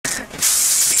You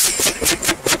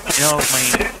know,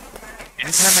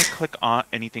 anytime I click on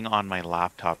anything on my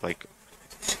laptop, like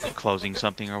closing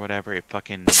something or whatever, it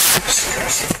fucking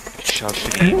shoves the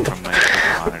game from my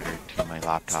monitor to my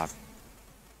laptop.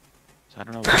 So I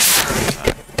don't know what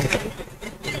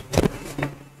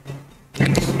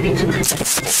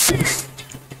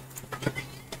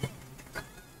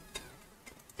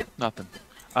Nothing.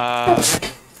 What are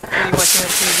you watching on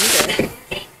TV there?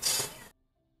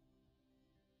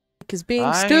 Is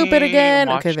being stupid again.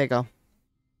 Okay, there you go.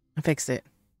 I fixed it.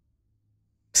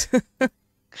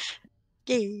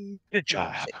 Yay. Good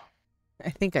job. I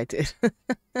think I did.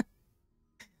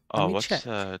 Oh, what's check.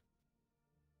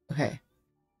 Okay.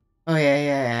 Oh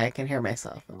yeah, I can hear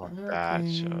myself. that?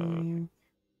 So there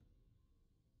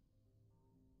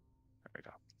we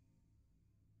go.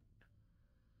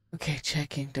 Okay,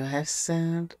 checking. Do I have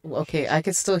sound? Okay, I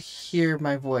can still hear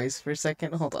my voice for a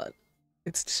second. Hold on.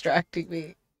 It's distracting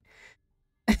me.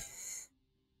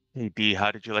 Hey D,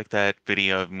 how did you like that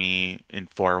video of me in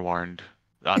Forewarned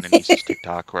on Anissa's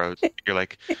TikTok where you're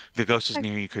like, the ghost is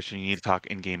near you, Christian, you need to talk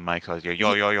in-game mic. So I was like,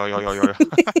 yo.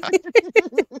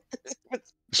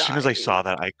 As soon as I saw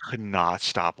that, I could not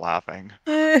stop laughing.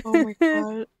 Oh my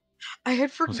god. I had I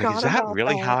forgot was like, is that about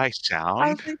really that. how I I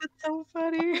sound? was like, that's so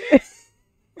funny.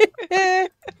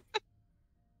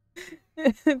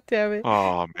 Damn it.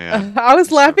 Oh man. I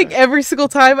was laughing so every single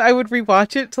time I would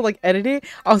rewatch it to like edit it.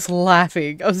 I was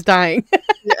laughing. I was dying.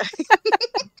 Yeah.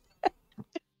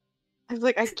 I was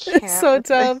like, I can't. It's so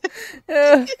dumb.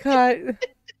 Oh, God.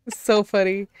 It's so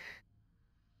funny.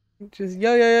 Just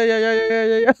yo.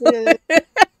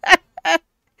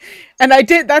 And I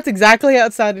did. That's exactly how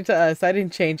it sounded to us. I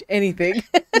didn't change anything.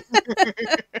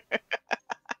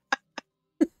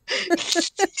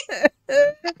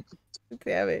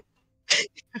 Damn it.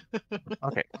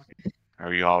 Okay.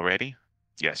 Are you all ready?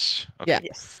 Yes. Okay. Yeah.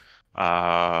 Yes.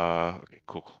 Okay,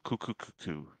 cool.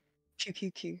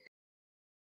 QQQ.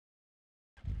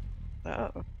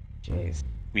 Oh, jeez.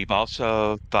 We've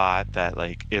also thought that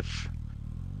like if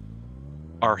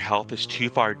our health is too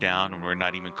far down and we're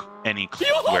not even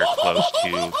anywhere close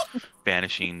to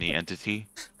banishing the entity,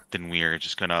 then we're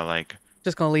just gonna like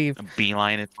leave.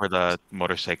 beeline it for the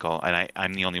motorcycle, and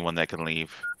I'm the only one that can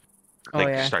leave. Oh, Like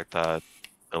yeah. start the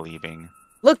leaving.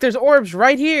 Look, there's orbs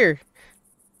right here.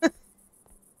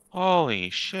 Holy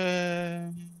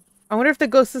shit! I wonder if the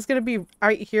ghost is gonna be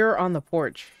right here on the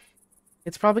porch.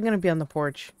 It's probably gonna be on the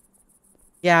porch.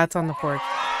 Yeah, it's on the porch.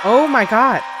 Oh my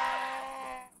god.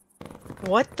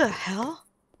 What the hell?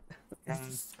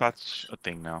 That's a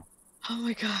thing now. Oh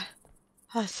my god.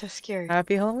 Oh, that's so scary.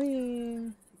 Happy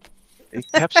Halloween.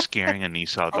 It kept scaring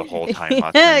Anissa the whole time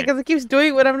last Yeah, night. because it keeps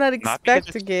doing what I'm not Not because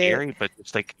expecting it's scary, but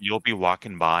it's like you'll be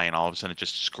walking by and all of a sudden it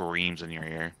just screams in your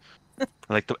ear.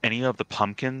 Like any of the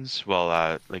pumpkins will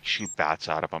like shoot bats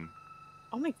out of them.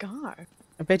 Oh my god.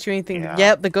 I bet you anything. Yeah.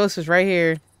 Yep, the ghost is right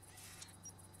here.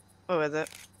 What was it?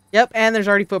 Yep, and there's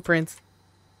already footprints.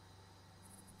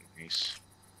 Nice.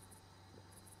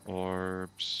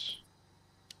 Orbs.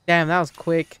 Damn, that was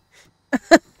quick.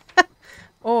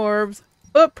 Orbs.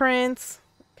 Footprints.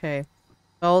 Okay.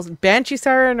 Well, Banshee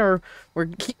Siren, or we're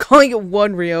keep calling it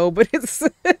One Rio, but it's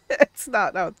it's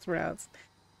not how it's pronounced.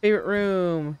 Favorite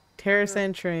room. Terrace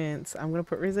entrance. I'm gonna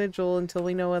put residual until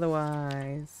we know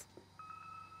otherwise.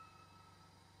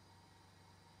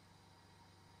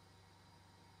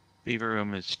 Favorite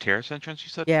room is terrace entrance, you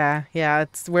said? Yeah,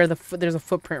 it's where there's a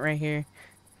footprint right here.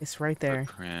 It's right there.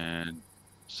 Footprint.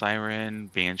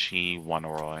 Siren, Banshee, One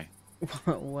Roy.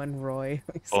 One Roy.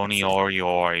 Oni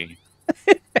Orioi.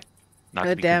 Not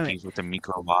to be damn confused with the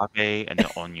microwave and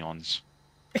the onions.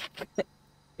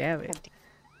 Damn it.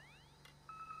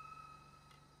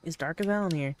 It's dark as hell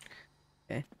in here.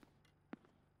 Okay.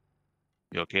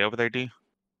 You okay over there, D?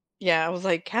 Yeah, I was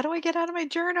like, how do I get out of my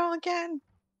journal again?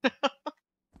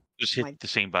 Just hit the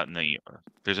same button that you.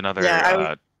 There's another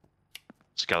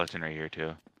skeleton right here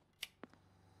too.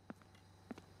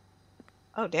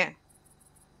 Oh damn! I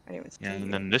didn't even see. Yeah,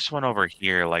 and then this one over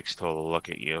here likes to look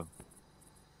at you.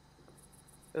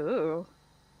 Ooh.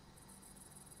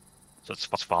 So it's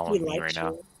following me right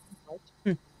now.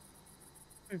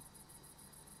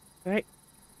 Right.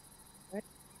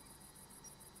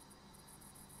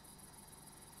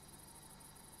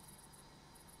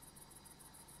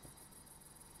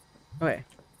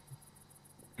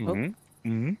 Okay.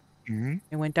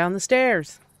 It went down the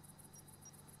stairs.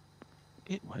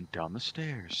 It went down the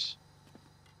stairs.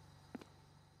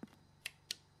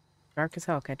 Dark as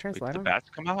hell. Can I turn this light Did the on?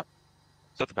 bats come out?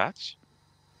 Is that the bats?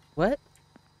 What?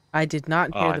 I did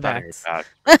not hear the bats. I heard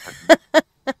bats.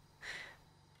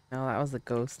 No, that was the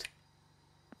ghost.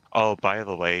 Oh, by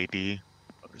the way, D.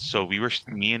 So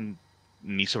me and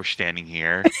Nisa were standing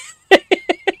here,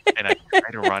 and I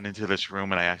tried to run into this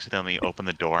room, and I accidentally opened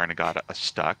the door, and I got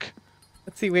stuck.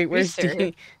 Let's see. Wait, Are you where's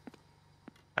serious? D?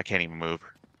 I can't even move.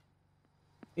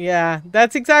 Yeah,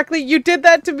 that's exactly. You did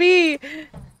that to me.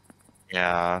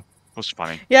 Yeah, it was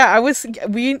funny. Yeah,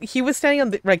 he was standing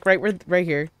on the right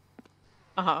here.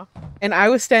 Uh-huh. And I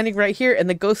was standing right here, and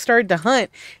the ghost started to hunt.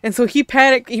 And so he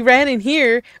panicked. He ran in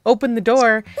here, opened the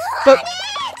door, but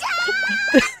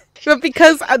but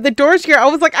because the door's here, I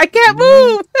was like, I can't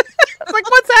move. I was like,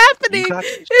 what's You happening? got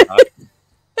stuck.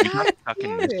 You got God stuck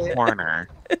in damn this it. corner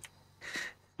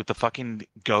with the fucking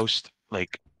ghost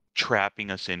like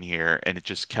trapping us in here, and it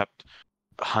just kept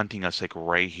hunting us like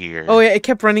right here. Oh yeah, it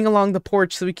kept running along the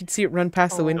porch, so we could see it run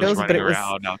past the Oh, It was windows, but running it was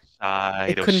around outside.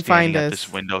 it It was couldn't find standing at this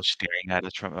us. window, staring at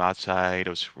us from outside. It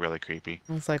was really creepy.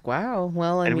 I was like, wow.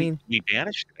 Well, I And mean, we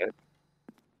banished it,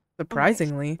 oh, nice.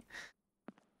 surprisingly.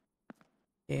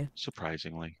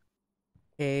 surprisingly.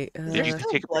 Okay. Is Did there you still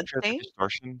a take a blood picture of the stain?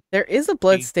 distortion? There is a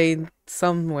blood stain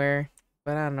somewhere,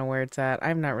 but I don't know where it's at.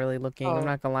 I'm not really looking. I'm Oh,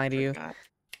 not gonna lie to you. forgot.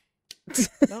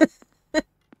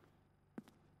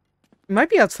 It might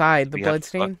be outside, the We have blood the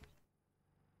stain. book.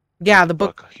 Yeah, There's the a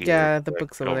book. here, Yeah, the like,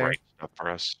 book's it'll over there. write stuff for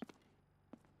us.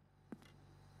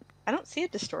 I don't see a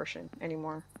distortion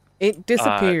anymore. It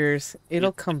disappears. It'll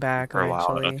It- come back For a while,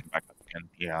 it'll eventually. come back up again.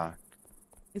 Yeah.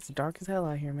 It's dark as hell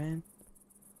out here, man.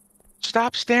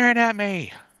 Stop staring at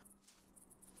me!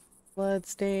 Blood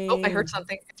stain. Oh, I heard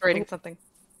something. It's writing something.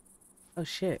 Oh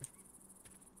shit!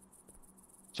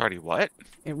 Sorry, what?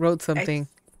 It wrote something.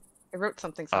 I wrote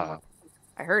something somewhere.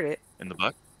 I heard it. In the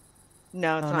book?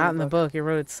 No, it's Oh, not not in in the the book. book. It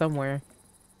wrote it somewhere.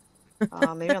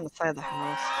 Maybe on the side of the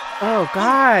house. Oh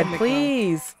God, Oh my God.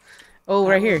 please! Oh,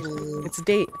 right here. Oh. It's a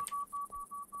date.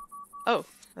 Oh,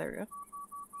 there we go.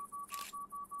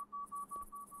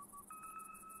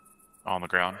 On the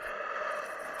ground.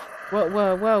 Whoa,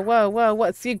 whoa, whoa, whoa, whoa!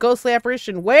 What? See a ghostly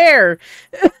apparition? Where?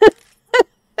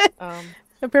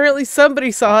 Apparently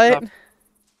somebody saw it.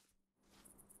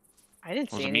 I didn't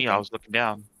It see wasn't anything. me, I was looking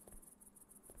down.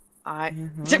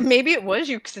 Maybe it was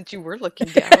you since you were looking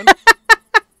down.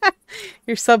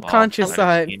 Your subconscious Well, I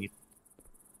saw didn't it. see anything.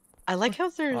 I like how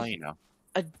there's Well, you know.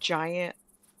 a giant.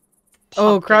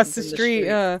 Oh, across pumpkins the in street.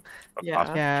 Yeah. Across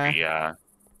the Yeah. street, yeah.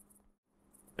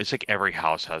 It's like every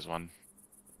house has one.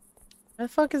 What the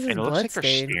fuck is this And it looks blood like they're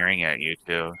stain? staring at you,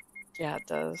 too. Yeah, it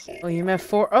does. Oh, you meant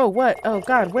 4. Oh, what? Oh,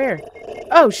 God, where?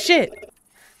 Oh, shit!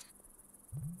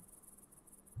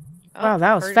 Oh, Wow,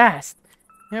 that was heard it. fast.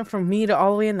 You went from me to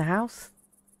all the way in the house?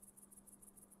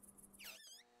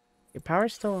 Your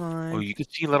power's still on. Oh, you could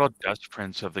see little dust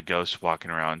prints of the ghost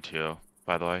walking around, too,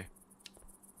 by the way.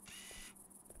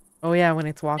 Oh, yeah, when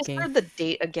it's I just walking. heard the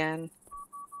date again.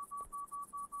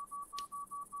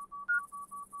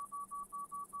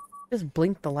 Just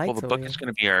blink the lights Well, the over book you. is going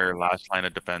to be our last line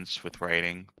of defense with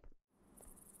writing.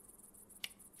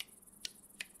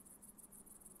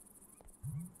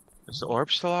 Is the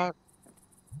orb still out?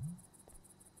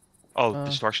 Oh,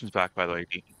 distortion's back, by the way.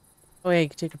 D. Oh, yeah, you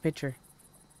can take a picture.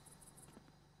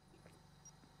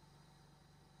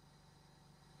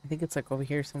 I think it's like over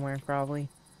here somewhere, probably.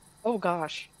 Oh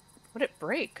gosh, would it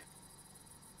break?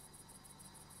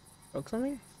 Broke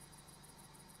something?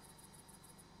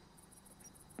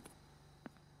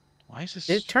 Why is this?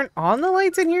 Did it turn on the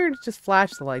lights in here? Or just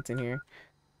flash the lights in here?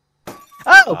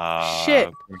 Oh, shit!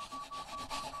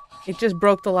 It just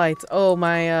broke the lights. Oh,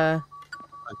 my,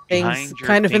 thing's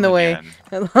kind of in the way.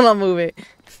 I'll move it.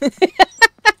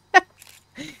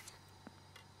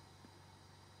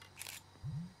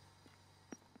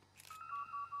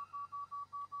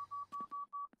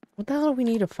 What the hell do we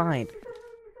need to find?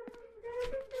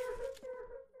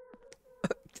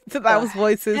 That was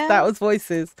voices. That was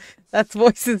voices. That's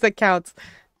voices that counts.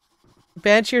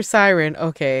 Banshee or siren.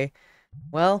 Okay.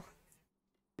 Well.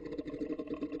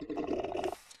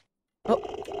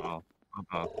 Oh.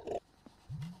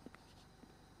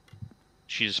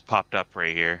 She just popped up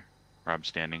right here, where I'm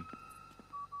standing.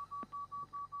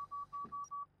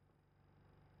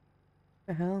 What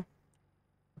the hell?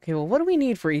 Okay, well, what do we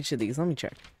need for each of these? Let me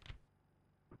check.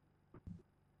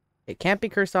 It can't be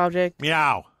cursed object.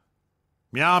 Meow.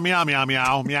 Meow, meow, meow,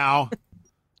 meow, meow.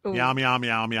 Ooh. Meow, meow,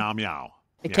 meow, meow, meow.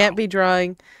 It can't be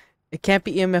drawing. It can't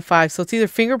be EMF 5. So it's either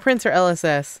fingerprints or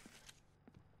LSS.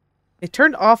 It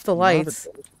turned off the lights.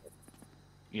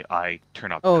 Yeah, I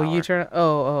turn off the Oh, power. you turn.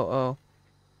 Oh.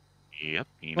 Yep,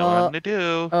 you know what I'm gonna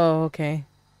do. Oh, okay.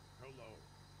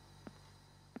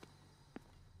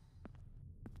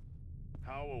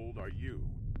 How old are you?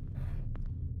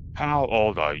 How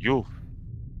old are you?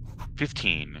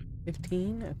 15.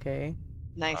 15? Okay.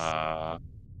 Nice.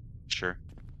 Sure.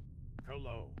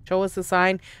 Hello. Show us the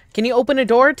sign. Can you open a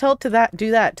door? Tell it to that.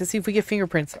 Do that to see if we get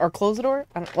fingerprints. Or close the door?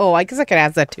 Oh, I guess I could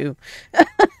ask that too.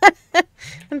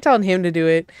 I'm telling him to do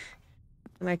it.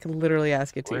 And I can literally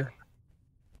ask it too.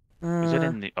 Where? Is it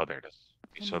in the... Oh, there it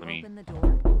is. So let me...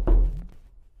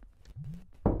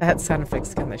 That sound effect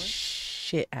scared the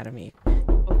shit out of me.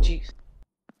 Oh, jeez.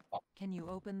 Can you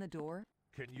open the door?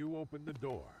 Can you open the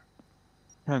door?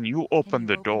 Can you open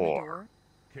the door?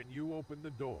 Can you open the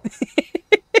door?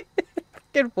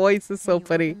 His voice is so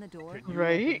funny. Can you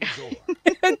Right? open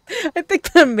the door? I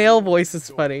think the male voice is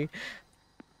funny.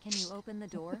 Can you open the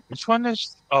door? Which one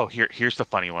is... Oh, here's the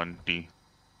funny one, D.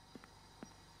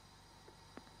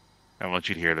 I want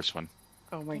you to hear this one.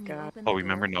 Oh my god. Oh,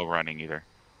 remember no running either.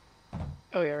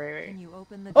 Oh yeah, right. Can you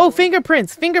open the door? Oh,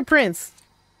 fingerprints! Fingerprints!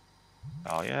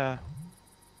 Oh, yeah.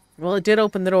 Well, it did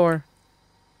open the door.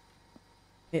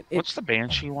 What's the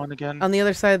Banshee one again? On the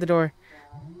other side of the door.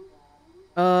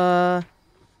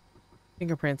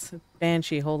 Fingerprints.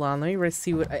 Banshee. Hold on. Let me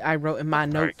see what I wrote in my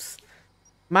notes.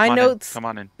 My notes Come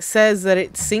on in. says that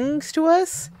it sings to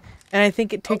us, and I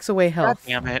think it takes away health.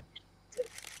 God damn it.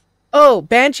 Oh,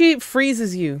 Banshee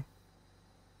freezes you.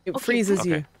 It freezes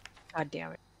you. God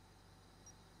damn it.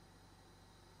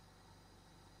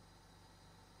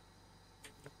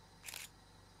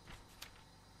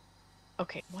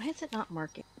 Okay, why is it not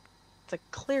marking? It's a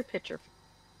clear picture.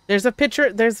 There's a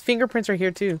picture. There's fingerprints right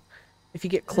here too. If you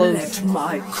get close. Let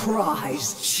my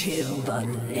cries chill the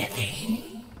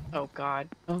living. Oh god.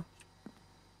 Oh.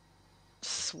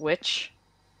 Switch.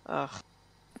 Ugh. I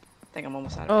think I'm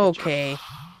almost out of picture. Okay.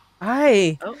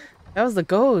 Aye. Oh. That was the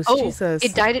ghost. Oh, Jesus.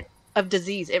 it died of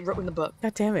disease. It wrote in the book.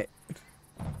 God damn it.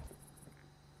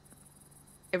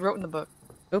 It wrote in the book.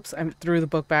 Oops, I threw the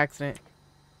book by accident.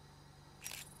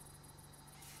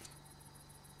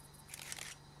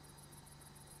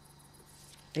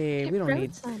 Hey, we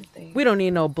don't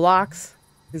need no blocks.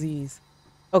 Disease.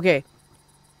 Okay.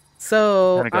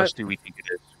 So What kind of ghost do we think it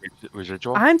is?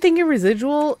 Residual? I'm thinking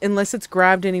residual unless it's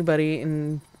grabbed anybody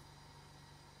and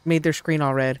made their screen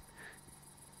all red.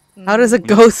 How does a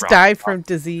ghost die from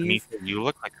disease? You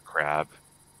look like a crab.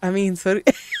 I mean, so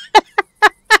the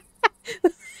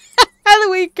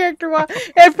way your character walked,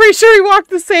 I'm pretty sure he walked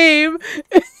the same.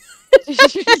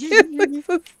 It looks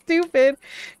so stupid.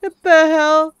 What the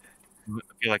hell? I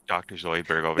feel like Dr.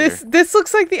 Zoidberg over here. This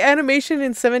looks like the animation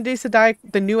in 7 Days to Die.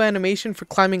 The new animation for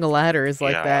climbing a ladder is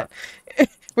like that,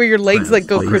 where your legs like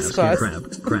go crisscross. I heard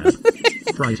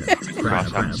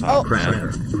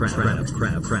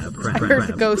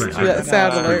the ghost do that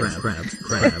sound alert.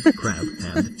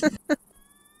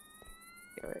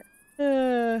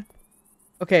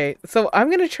 Okay, so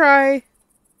I'm gonna try.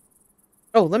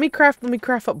 Oh, let me craft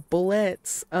up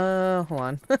bullets. Hold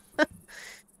on.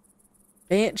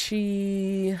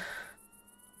 Banshee.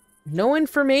 No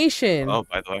information. Oh,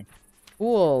 by the way.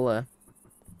 Cool.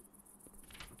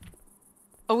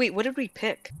 Oh wait, what did we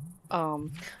pick?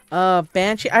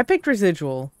 Banshee. I picked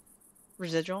residual.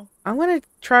 Residual? I'm gonna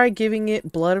try giving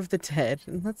it blood of the dead,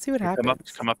 and let's see what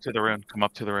happens. Come up to the rune. Come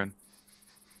up to the rune.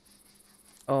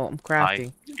 Oh, I'm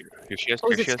crafting. Here she is. Oh,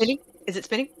 Here is she it spinning? Is it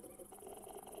spinning?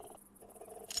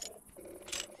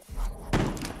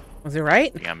 Was it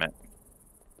right? Damn it.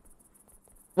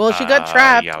 Well, she got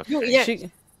trapped. Yeah,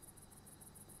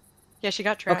 Yeah, she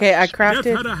got trapped. Okay, I Death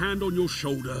crafted. had a hand on your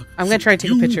shoulder. I'm gonna try to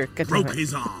take a you picture. God damn broke it.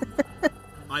 his arm.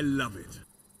 I love it.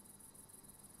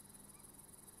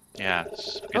 Yeah,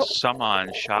 because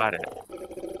someone shot it.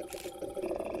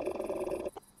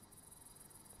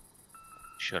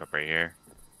 Shut up right here.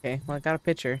 Okay, well, I got a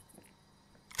picture.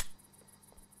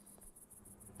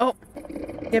 Oh,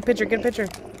 get a picture. Get a picture.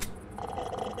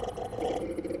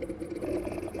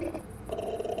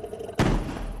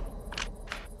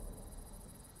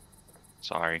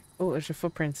 Sorry. Oh, there's your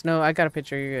footprints. No, I got a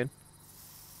picture. You're good.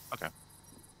 Okay.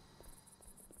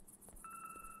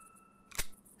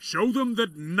 Show them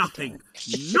that nothing,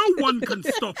 no one can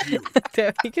stop you.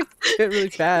 Damn, you can do it really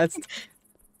fast.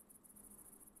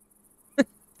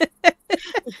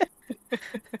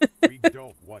 We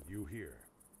don't want you here.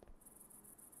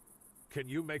 Can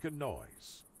you make a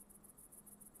noise?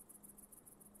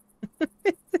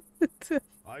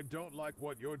 I don't like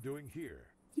what you're doing here.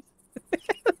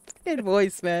 Good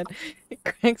voice, man. It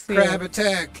cranks me Crab up.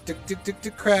 attack.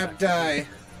 Crab die.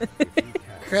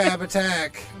 Crab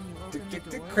attack.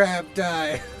 Crab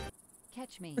die.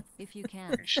 Catch me if you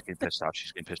can. She's getting pissed off.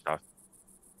 She's getting pissed off.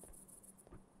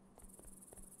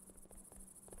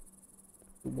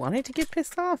 Wanted to get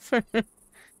pissed off?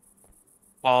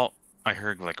 Well, I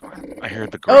heard the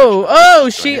Oh,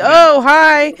 garage.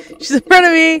 hi! She's in front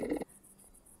of me!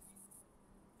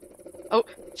 Oh,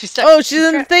 she's stuck. Oh, she's in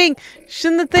the trapped. thing. She's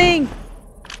in the thing.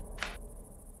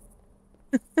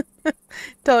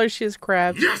 Tell her she has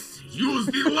crabs. Yes, use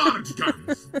the large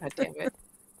guns. God damn it.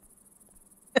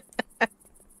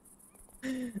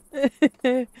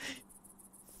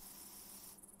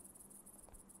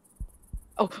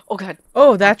 Oh god.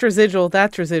 Oh, that's residual.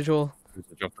 That's residual.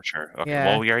 Jump for sure. Okay. Yeah.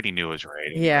 Well, we already knew it was right.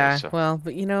 Anyway, Yeah. So. Well,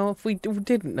 but you know, if we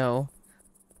didn't know.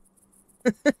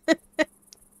 Here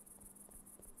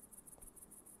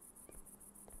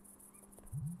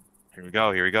we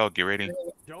go. Here we go. Get ready.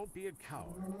 Don't be a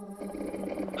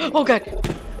coward. Oh god.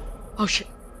 Oh shit.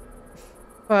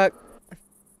 Fuck.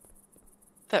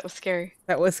 That was scary.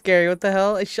 That was scary. What the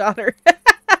hell? I shot her.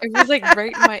 It was like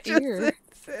right in my ear.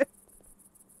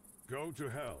 Go to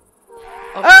hell.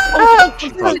 Oh! She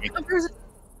froze me.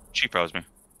 She froze me.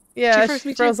 Yeah, froze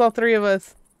me she too. froze all three of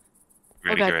us.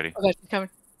 Ready, god. get ready. Oh god, she's coming.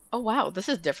 Oh wow, this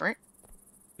is different.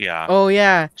 Yeah. Oh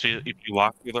yeah. So if you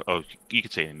walk through the... Oh, you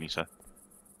could say it, Nisa.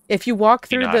 If you walk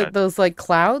through know, those like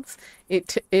clouds,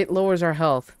 it lowers our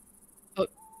health. Oh.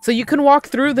 So you can walk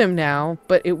through them now,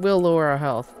 but it will lower our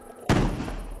health.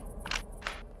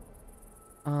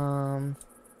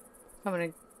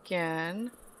 Coming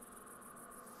again.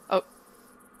 Oh.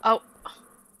 Oh.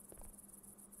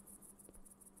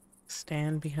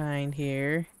 Stand behind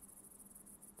here.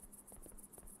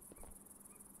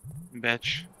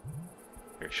 Bitch.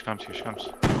 Here she comes. Here she comes.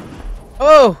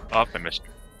 Oh! Oh, I missed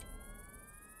her.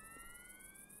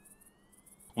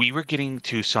 We were getting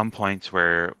to some points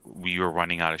where we were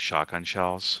running out of shotgun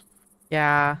shells.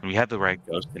 Yeah. And we had the right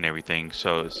ghost and everything,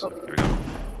 so it's, here we go.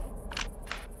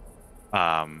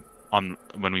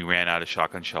 When we ran out of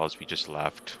shotgun shells, we just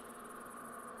left.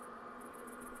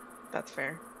 That's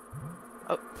fair.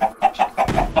 Oh.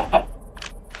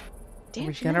 Damn,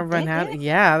 We're she's gonna not run dead out. yet?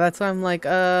 Yeah, that's why I'm like,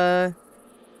 I'm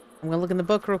gonna look in the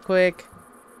book real quick.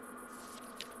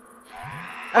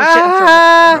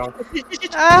 Oh,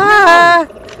 shit, Ah!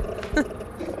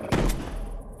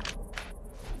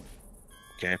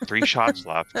 Okay, 3 shots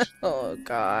left. Oh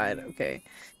god. Okay.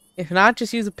 If not,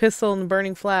 just use a pistol and a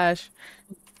burning flash.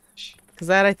 Because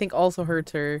that I think also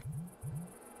hurts her.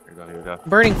 Here we go. Here we go.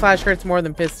 Burning flash hurts more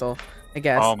than pistol, I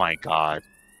guess. Oh my god.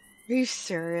 Are you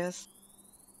serious?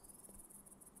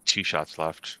 2 shots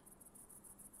left.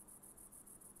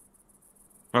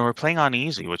 Well, we're playing on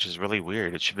easy, which is really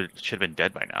weird. It should have been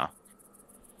dead by now.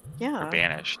 Yeah. Or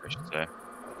banished, I should say.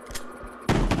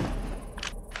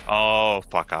 Oh,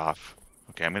 fuck off.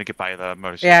 Okay, I'm gonna get by the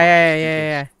motorcycle.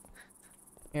 Yeah.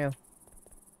 Here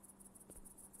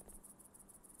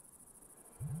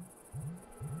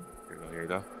you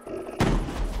go.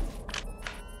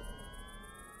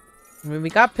 I mean, we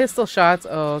got pistol shots.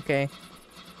 Oh, okay.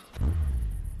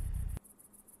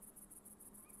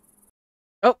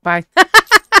 Oh, bye.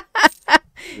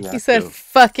 He said,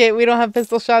 fuck it. We don't have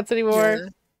pistol shots anymore.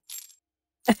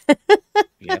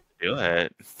 You have to do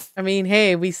it. I mean,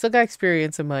 hey, we still got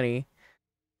experience and money.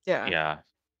 Yeah. Yeah.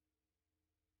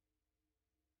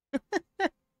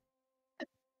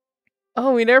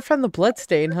 Oh, we never found the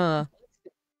bloodstain, huh?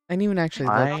 I didn't even actually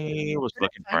look. I was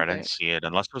looking for it. I find didn't see it,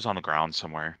 unless it was on the ground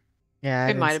somewhere. Yeah, I It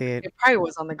didn't might have see been. it. It probably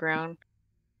was on the ground.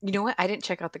 You know what? I didn't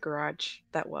check out the garage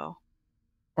that well.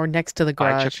 Or next to the I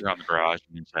garage. checked around the garage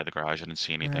and inside the garage. I didn't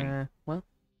see anything. Well.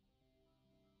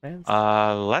 Depends.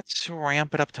 Let's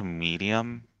ramp it up to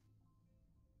medium,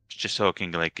 just so it can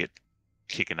like get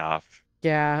kicking off.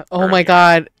 Yeah. Oh earlier. my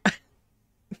god.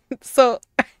 So,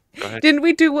 Go ahead. didn't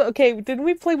we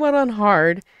play one on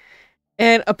hard?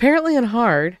 And apparently on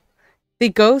hard, the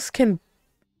ghost can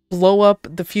blow up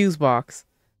the fuse box.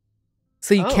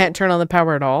 So you can't turn on the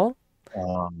power at all.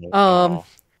 Oh.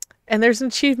 And there's an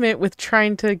achievement with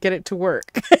trying to get it to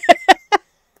work.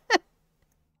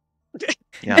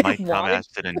 Yeah, my Why?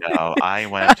 dumbass didn't know. I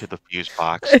went up to the fuse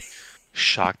box,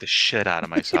 shocked the shit out of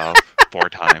myself 4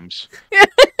 times.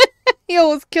 He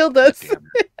almost killed God us. damn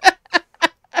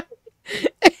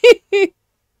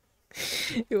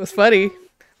It was funny.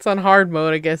 It's on hard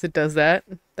mode, I guess it does that.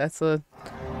 That's a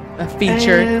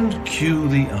feature. And cue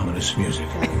the ominous music.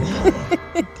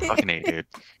 it. Fucking A, dude.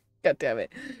 God damn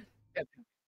it.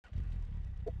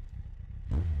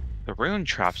 The rune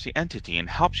traps the entity and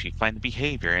helps you find the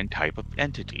behavior and type of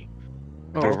entity.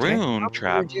 The Oh, okay. rune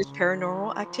trap. Reduce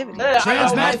paranormal activity. I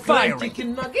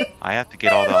have to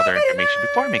get all the other information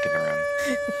before making the rune.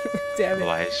 Damn it.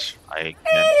 Otherwise, I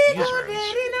can't use runes.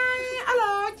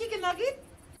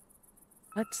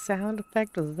 What sound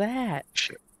effect was that?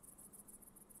 Shit.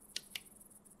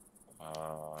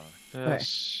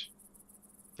 This.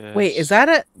 Wait, is that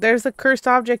a... There's a cursed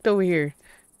object over here.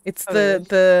 It's Oh, there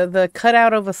the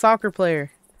cutout of a soccer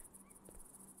player.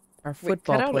 Our Wait, cut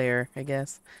football out- player, I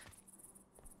guess.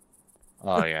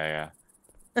 Oh yeah,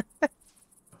 yeah.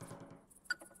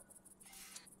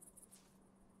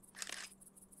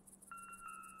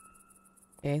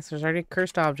 Okay, so there's already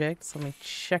cursed objects. Let me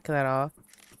check that off.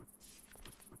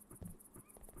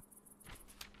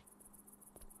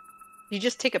 You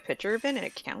just take a picture of it and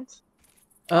it counts?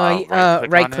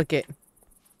 Right click it.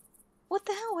 What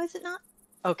the hell? Why is it not?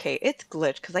 Okay, it's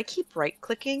glitched because I keep right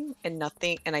clicking and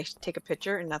nothing, and I take a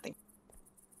picture and nothing.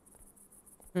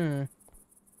 I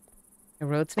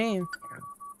wrote its name.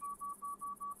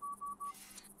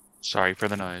 Sorry for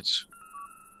the noise.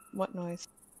 What noise?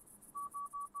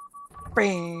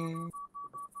 Bang.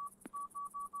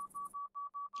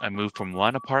 I moved from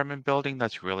one apartment building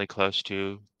that's really close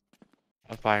to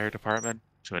a fire department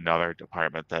to another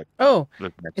department that Oh,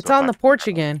 lives next it's to a on the fire porch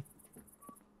department. again.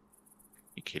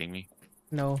 You kidding me?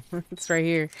 No, it's right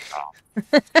here.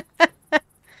 Oh.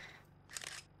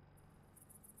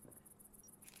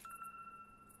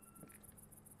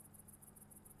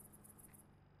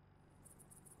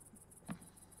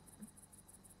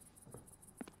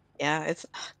 Yeah, it's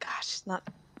gosh, it's not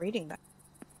reading that.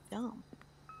 Dumb.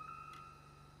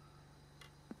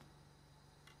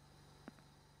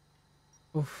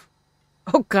 Oof.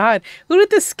 Oh God, who did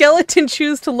the skeleton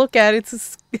choose to look at?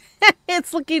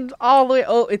 It's looking all the way.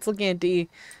 Oh, it's looking at D.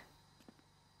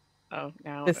 Oh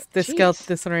no. This skeleton,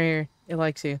 this one right here. It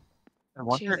likes you. I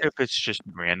wonder Jesus. if it's just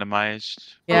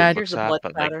randomized. Yeah, It Here's looks a at, blood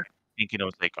but like spatter. thinking it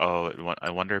was like, oh, I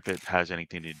wonder if it has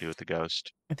anything to do with the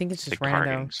ghost, I think it's like just random.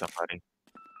 targeting somebody.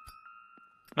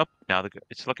 Nope. Now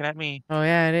it's looking at me. Oh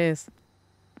yeah, it is.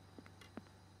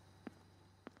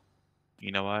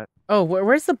 You know what? Oh,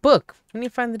 where's the book? We need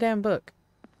to find the damn book.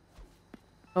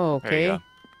 Oh, There you okay. go.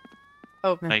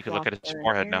 Oh, Now you can look at his blood spatter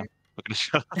forehead now. here. Look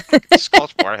at his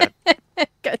skull's forehead.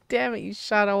 God damn it, you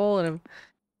shot a hole in him.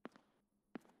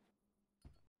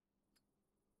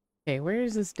 Okay, where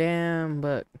is this damn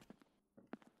book?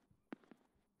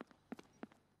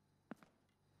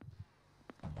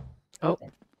 Oh,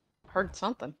 heard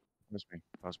something. That was me.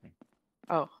 That was me.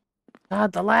 Oh.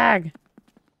 God, the lag.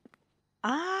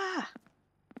 Ah.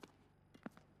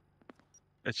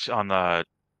 It's on the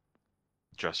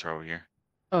dresser over here.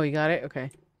 Oh, you got it? Okay.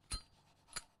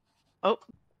 Oh,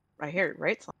 right here,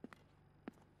 right?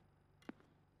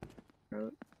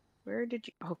 Where did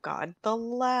you? Oh God, the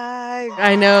lag.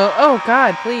 I know. Oh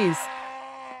God, please.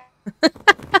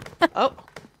 Oh.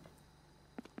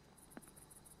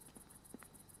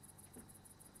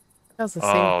 That was the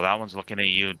same. Oh, that one's looking at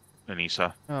you,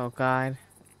 Anissa. Oh God.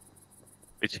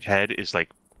 Its head is like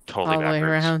totally All the way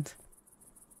backwards. around.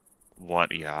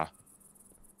 What? Yeah.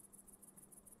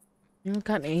 You haven't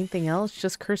gotten anything else?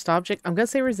 Just cursed object? I'm gonna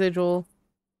say residual.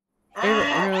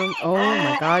 Favorite room. Oh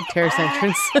my God, terrace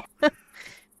entrance.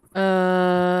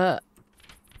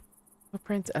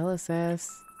 Footprints, LSS.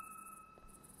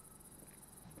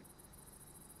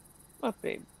 What,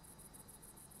 babe?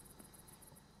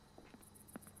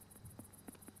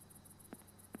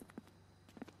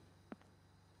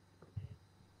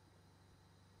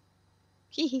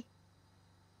 Hee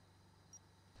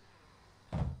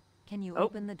Can you Oh.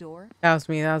 open the door? That was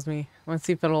me. That was me. Let's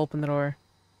see if it'll open the door.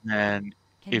 And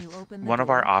Can if you open the one of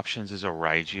our door? options is a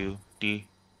Raiju, D,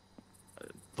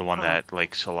 the one that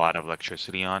likes a lot of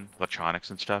electricity on, electronics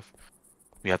and stuff,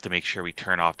 we have to make sure we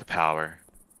turn off the power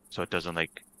so it doesn't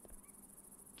like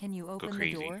Can you open the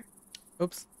crazy. door?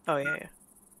 Oops. Oh yeah, yeah.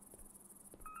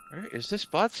 Where is this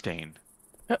blood stain?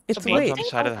 Oh, it's Blood's wait. on the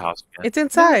side of the house again. It's No,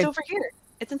 inside. it's over here.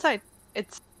 It's inside.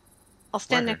 It's. I'll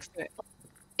stand Where? next to it.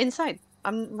 Inside.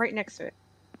 I'm right next to it.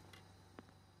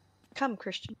 Come,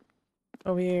 Christian.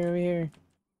 Over here. Over here.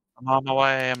 I'm on my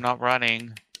way. I'm not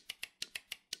running.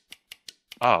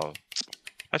 Oh,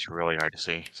 that's really hard to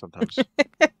see sometimes.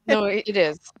 No, it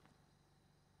is.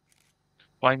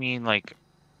 Well, I mean, like,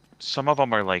 some of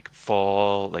them are like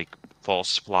full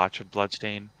splotch of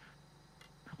bloodstain.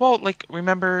 Well, like,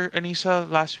 remember, Anissa,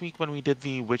 last week when we did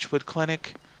the Witchwood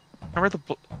Clinic? Remember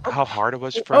how hard it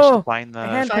was for us to find the...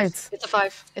 handprints. It's a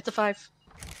 5. It's a 5.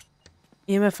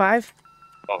 EMF 5?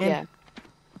 Oh, Yeah.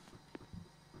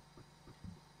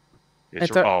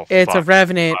 It's oh, a fuck,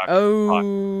 revenant. fuck,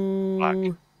 Oh. fuck. We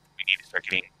need to start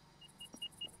getting...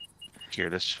 Here,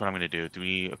 this is what I'm going to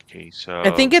do. Okay, so... I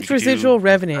think it's we could residual do-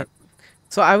 revenant.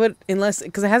 So I would, unless,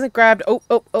 because it hasn't grabbed. Oh.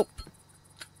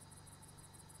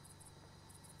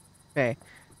 Okay.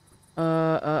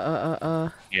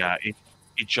 Yeah, it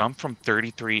jumped from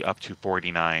 33 up to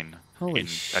 49 Holy in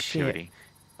shit. activity.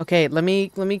 Okay, let me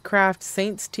craft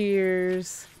Saint's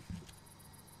Tears.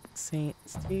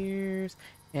 Saint's Tears.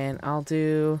 And I'll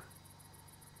do...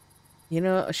 You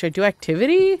know, should I do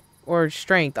activity? or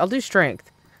strength? I'll do strength.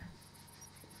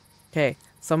 Okay,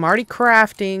 so I'm already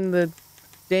crafting the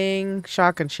dang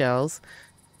shotgun shells.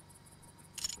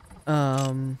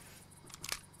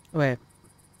 Wait.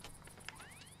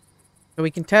 So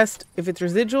we can test if it's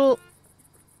residual. What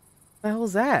the hell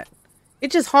was that?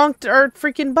 It just honked our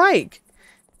freaking bike.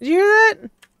 Did you hear that?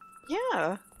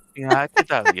 Yeah. Yeah, I did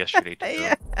that yesterday too.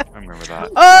 Yeah. I remember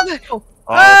that. Oh! Oh,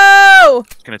 Oh!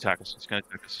 it's gonna attack us. It's gonna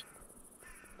attack us.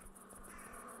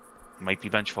 Might be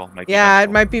vengeful. Might be Yeah, it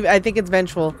vengeful. might be. I think it's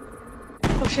vengeful.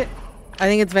 Oh shit. I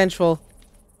think it's vengeful.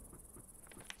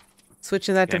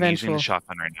 Switching that Yeah, to I'm using vengeful. the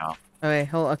shotgun right now. Okay,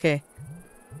 hold. Okay.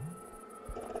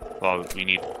 Well, we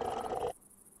need.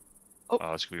 Oh.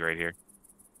 Oh, it's gonna be right here.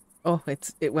 Oh,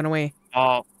 it went away.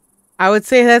 Oh, I would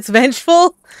say that's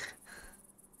vengeful.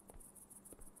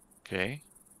 okay.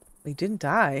 We didn't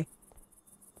die.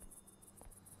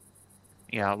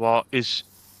 Yeah. Well, is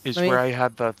Let me- where I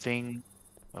had the thing.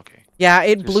 Okay. Yeah,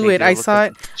 it Just blew say, it. did I look saw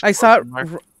like it. a I saw it.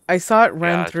 question mark? I saw it run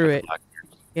Yeah, it's through got the it. black-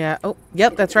 Yeah. Oh,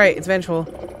 yep, that's right. It's vengeful.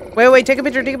 Wait, take a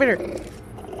picture. Take a picture.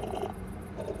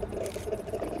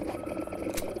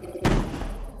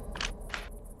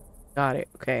 Got it.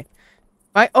 Okay.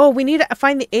 Oh, we need to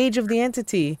find the age of the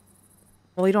entity.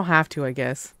 Well, we don't have to, I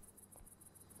guess.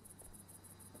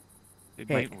 It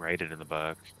Okay. might write it in the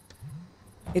book.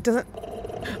 It doesn't.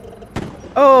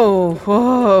 Oh,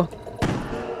 whoa.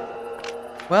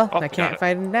 Well, Oh, I got can't it.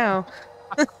 fight him now.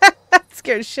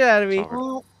 Scared the shit out of me. It's all right.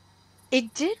 Well,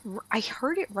 it did. I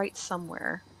heard it right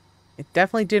somewhere. It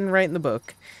definitely didn't write in the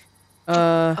book.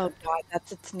 Oh god,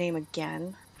 that's its name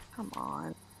again. Come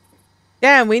on.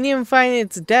 Damn, we didn't even find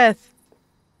its death.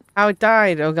 How it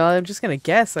died. Oh god, I'm just gonna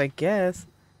guess, I guess.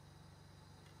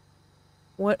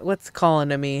 What's calling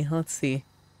to me? Let's see.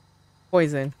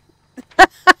 Poison.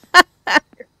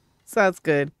 Sounds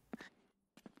good.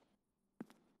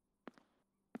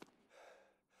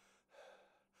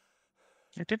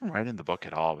 It didn't write in the book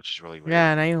at all, which is really weird.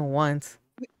 Yeah, not even once.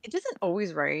 It doesn't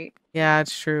always write. Yeah,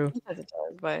 it's true. Sometimes it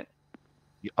does, but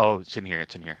Oh, it's in here.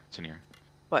 It's in here. It's in here.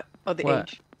 what? Oh, the What?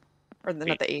 age, or not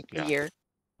Wait, the age, yeah. the year.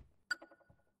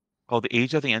 Oh, the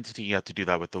age of the entity. You have to do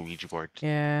that with the Ouija board.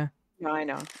 Yeah. No, I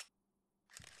know.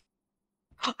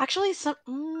 Actually,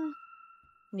 you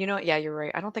know what? Yeah, you're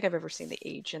right. I don't think I've ever seen the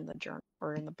age in the journal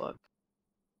or in the book.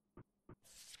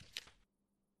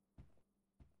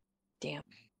 Damn.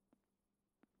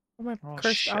 Oh, my Oh,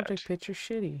 cursed shit. object picture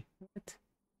shitty. What?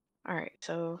 All right,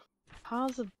 so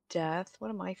cause of death. What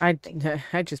am I I thinking?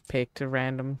 I just picked a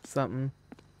random something.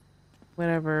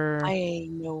 Whatever. I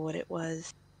know what it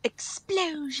was.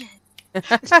 Explosion.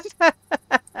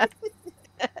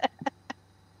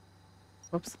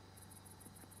 Whoops.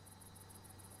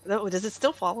 No, does it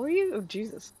still follow you? Oh,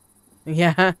 Jesus.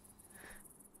 Yeah.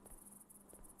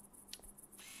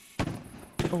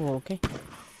 Oh, okay.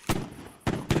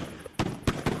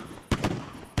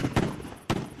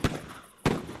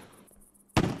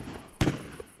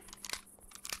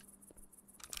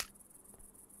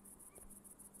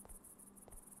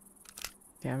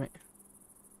 Damn it.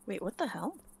 Wait, what the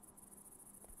hell?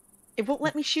 It won't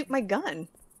let me shoot my gun.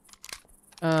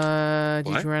 Did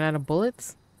What? you run out of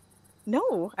bullets?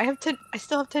 No, I have 10. I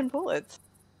still have 10 bullets.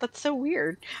 That's so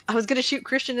weird. I was gonna shoot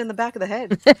Christian in the back of the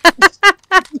head.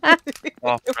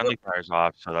 Well, friendly fire's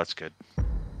off, so that's good.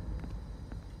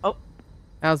 That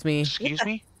was me. Excuse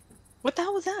me? What the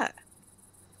hell was that?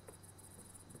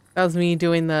 That was me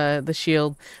doing the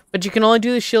shield. But you can only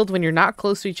do the shield when you're not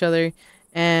close to each other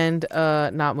and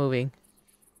not moving.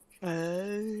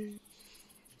 And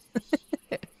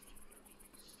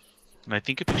I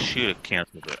think if you shoot, it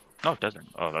cancels it. No, it doesn't.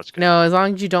 Oh, that's good. No, as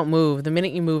long as you don't move. The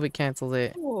minute you move, it cancels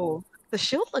it. Oh, the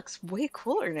shield looks way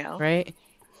cooler now. Right?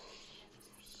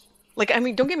 Like, I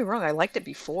mean, don't get me wrong, I liked it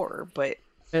before, but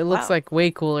It looks wow. like way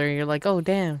cooler. You're like, oh,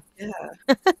 damn. Yeah.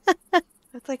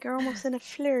 It's like you're almost in a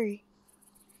flurry.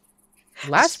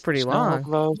 Lasts pretty Snow long.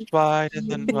 glows white in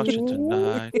the ocean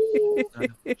tonight.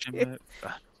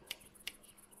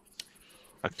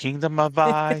 A kingdom of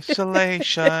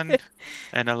isolation,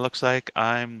 and it looks like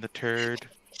I'm the turd.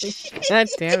 God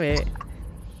damn it.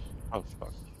 Oh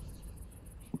fuck!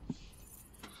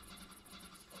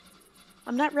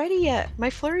 I'm not ready yet. My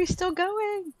flurry's still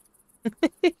going.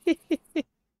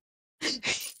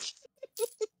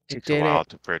 Takes did a while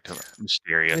it. for it to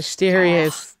mysterious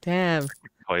Mysterious. Damn.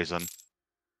 poison.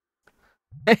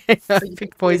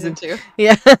 Pick poison. too.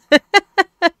 Yeah.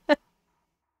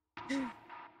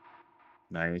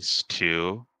 Nice.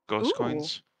 2 ghost Ooh.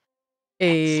 coins.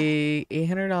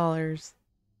 $800.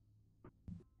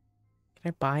 Can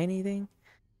I buy anything?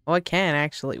 Oh, I can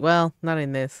actually. Well, not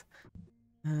in this.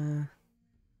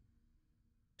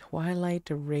 Twilight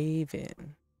Raven.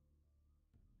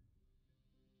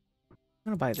 I'm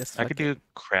gonna buy this. I could do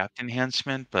craft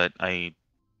enhancement, but I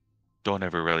don't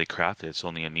ever really craft it. It's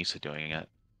only Anissa doing it.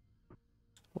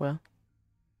 Well,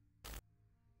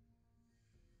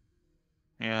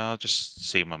 Yeah, I'll just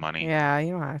save my money. yeah,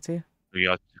 you don't have to. Maybe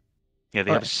yeah,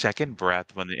 they Oh. have a second breath.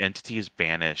 When the entity is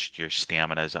banished, your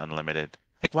stamina is unlimited.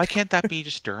 Like, why can't that be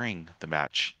just during the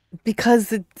match?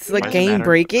 Because it's Why like does it game matter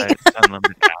breaking. that it's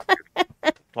unlimited after?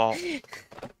 Well,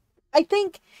 I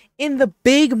think in the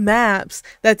big maps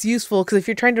that's useful because if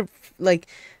you're trying to like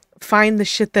find the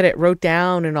shit that it wrote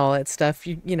down and all that stuff,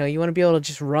 you know you want to be able to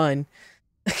just run.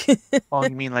 well,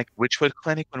 you mean like Witchwood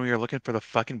Clinic when we were looking for the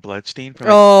fucking bloodstain for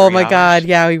like Oh 3 my god, hours?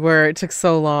 yeah, we were. It took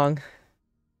so long.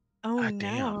 Oh God no.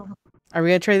 damn. Are we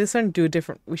gonna try this one?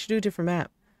 We should do a different map.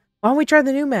 Why don't we try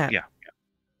the new map? Yeah.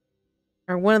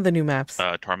 Or one of the new maps.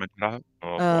 Torment. Oh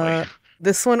boy.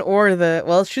 This one or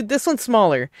shoot, this one's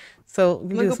smaller. So we I'm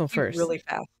can gonna do go this one pee first. really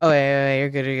fast. Oh yeah, you're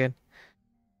good, you're good.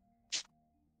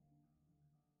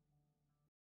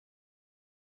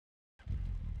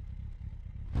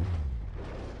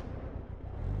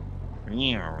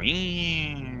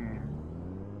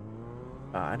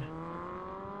 God.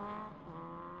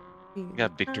 I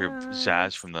got Victor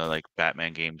Zaz from the like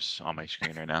Batman games on my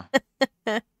screen right now.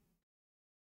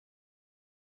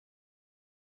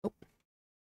 Oh.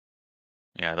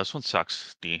 Yeah, this one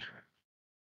sucks, D.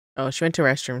 Oh, she went to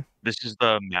restroom. This is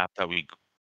the map that we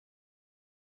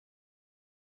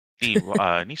D,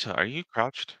 Nisa, are you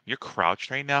crouched? You're crouched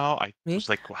right now? I Me? was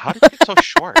like, how did it get so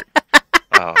short?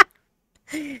 Oh,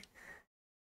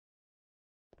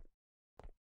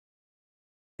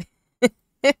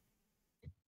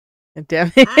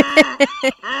 Damn it.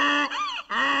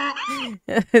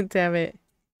 Damn it.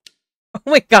 Oh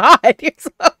my god, you're so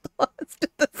close to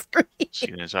the screen. see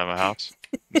you inside my house.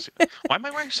 Why am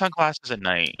I wearing sunglasses at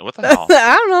night? What the I hell?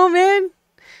 don't know,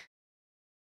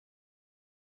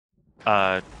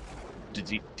 man.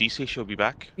 Did D say she'll be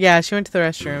back? Yeah, she went to the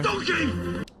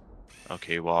restroom.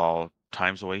 Okay, well,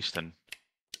 time's a wasting.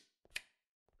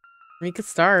 We could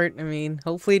start. I mean,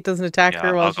 hopefully it doesn't attack Yeah,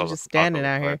 her while I'll she's go- just I'll go standing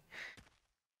out for here. it.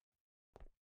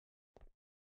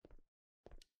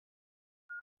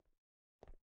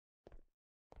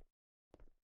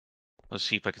 Let's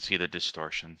see if I can see the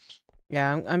distortion.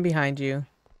 Yeah, I'm behind you.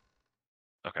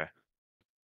 Okay.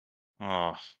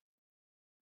 Oh,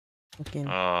 Fucking,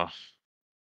 uh,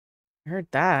 I heard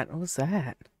that. What was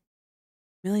that?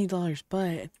 $1 million,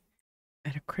 but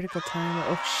at a critical time.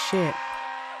 Oh shit.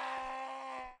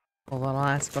 Hold on, I'll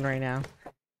ask one right now.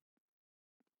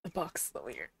 The box is so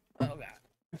weird. Oh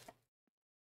god.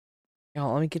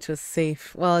 Y'all, let me get to a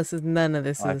safe. Well, none of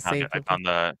this is I a found safe. it. I found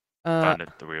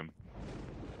the room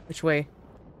Which way?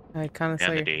 I kind of saw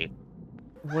and the you. date.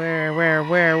 Where?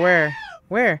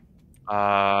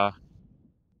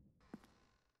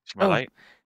 See my Oh. light?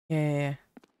 Yeah.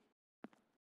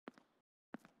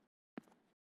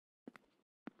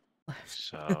 Left.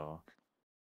 So,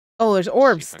 Oh, there's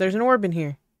orbs. I There's can- an orb in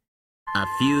here. A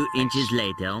few inches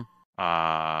later.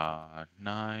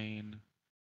 9,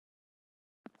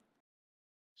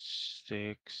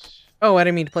 6. Oh, I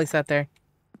didn't mean to place that there.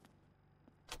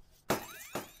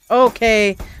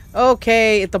 Okay.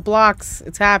 The blocks.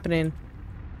 It's happening.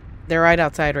 They're right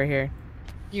outside right here.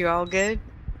 You all good?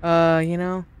 You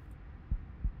know.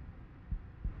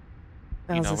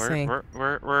 That You was know, the saying.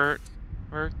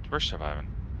 we're surviving.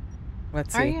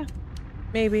 Let's Are see. you?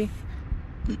 Maybe.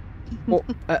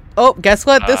 Oh, guess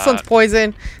what? This one's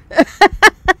poison.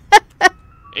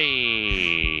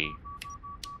 Hey.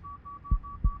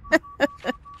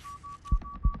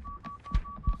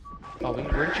 Oh,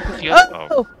 where did you put the other?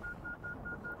 Oh,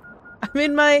 I'm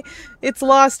in my... It's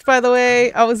lost, by the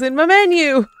way. I was in my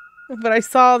menu. But I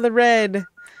saw the red.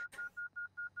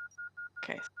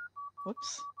 Okay.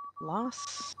 Whoops.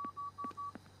 Loss.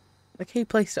 Like how you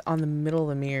placed it on the middle of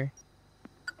the mirror.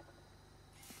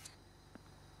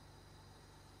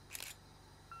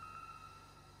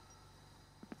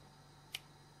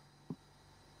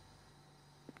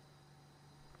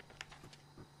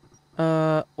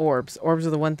 Orbs. Orbs are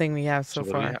the one thing we have so what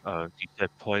do far. we you said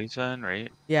poison,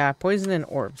 right? Yeah, poison and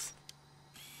orbs.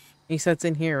 You said it's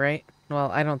in here, right?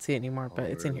 Well, I don't see it anymore, but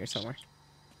it's in here Orbs. somewhere.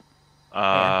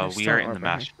 Yeah, there's We still are an in the orb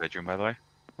right master bedroom, by the way.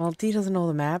 Well, Dee doesn't know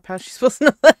the map. How's she supposed to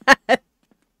know that?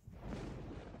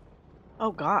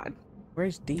 Oh god.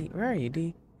 Where's Dee? Where are you,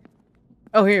 Dee?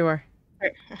 Oh, here you are.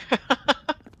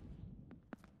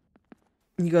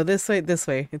 You go this way, this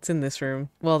way. It's in this room.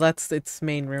 Well, that's its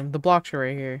main room. The blocks are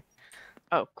right here.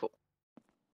 Oh, cool.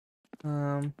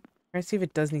 Try to see if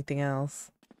it does anything else.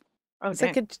 Oh,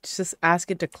 I could just ask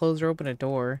it to close or open a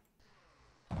door.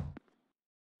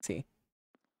 see.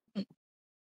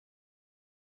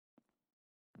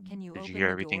 Can you Did you open hear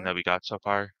the everything door? that we got so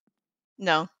far?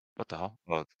 No, What the hell?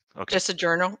 Well, okay. just a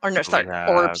journal. Or no, So we sorry, have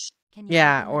orbs. Can you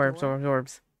Yeah, open the orbs, door? orbs,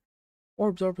 orbs.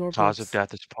 Orbs, orbs, orbs, cause of orbs.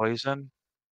 death is poison.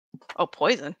 Oh,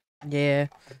 poison. Yeah.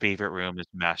 Favorite room is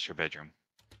master bedroom.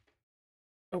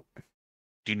 Oh.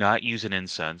 Do not use an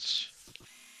incense,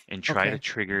 and try to Okay.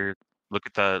 trigger. Look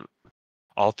at the.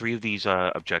 All three of these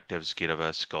objectives give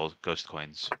us ghost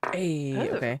coins. Hey,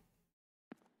 Oh. okay.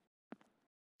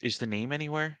 Is the name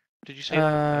anywhere? Did you say that?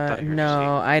 I thought I heard you say.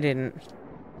 No, I didn't.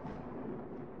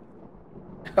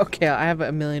 Okay, I have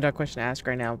a $1 million question to ask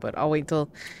right now, but I'll wait till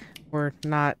we're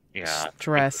not Yeah.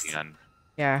 stressed. Again.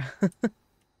 Yeah.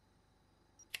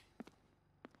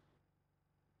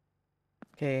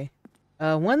 Okay.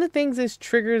 One of the things is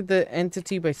trigger the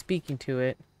entity by speaking to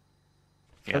it.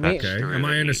 Yeah, me- that's Okay, the am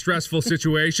I in a really- stressful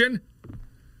situation?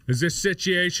 Is this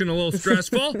situation a little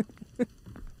stressful?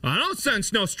 I don't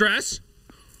sense no stress.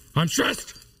 I'm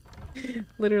stressed.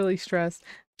 Literally stressed.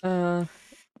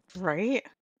 Right?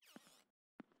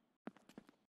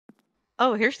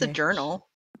 Oh, here's the Okay. journal.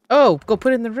 Oh, go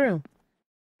put it in the room.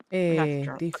 Not the Hey,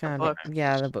 journal, you but the found book. it.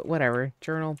 Yeah, but whatever.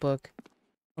 Journal, book.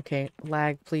 Okay,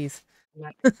 lag, please.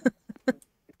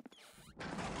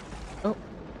 Oh.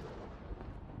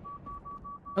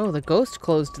 Oh, the ghost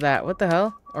closed that. What the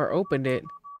hell? Or opened it.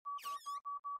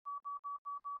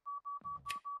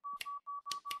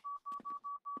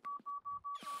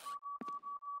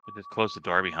 It just closed the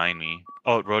door behind me.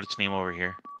 Oh, it wrote its name over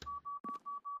here.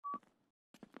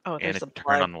 Oh, And there's it the turned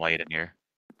blood. on the light in here.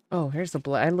 Oh, here's the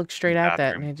blood. I looked straight at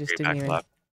that and Bathroom, I just straight didn't back even... left.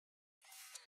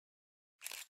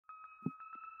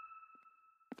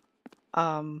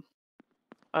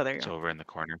 Oh, there you It's go. over in the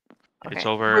corner. Okay. It's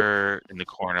over in the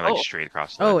corner, like Oh. straight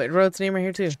across the Oh, ledge. it wrote its name right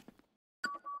here too. It's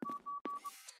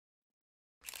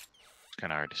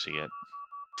kind of hard to see it. It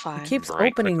Fine. keeps Right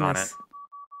click opening on this.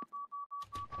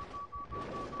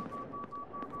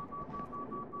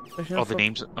 There's no Oh, the fo-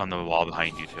 name's on the wall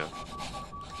behind you too.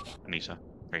 Anissa,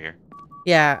 right here.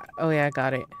 Yeah. Oh, yeah, I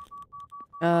got it.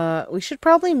 We should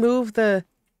probably move the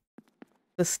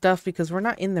stuff because we're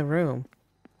not in the room.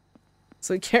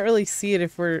 So we can't really see it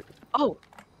if we're... Oh.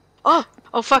 Oh.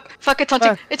 Oh, fuck. Fuck, it's hunting.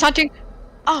 Fuck. It's hunting.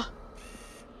 Oh.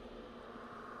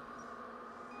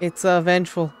 It's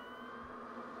vengeful.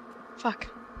 Fuck.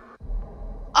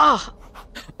 Oh.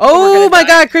 Oh my die.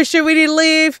 god, Christian, we need to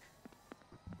leave!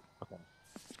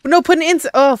 No, put an incense.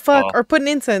 Oh, fuck. Oh. Or put an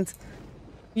incense.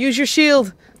 Use your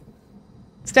shield.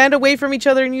 Stand away from each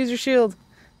other and use your shield.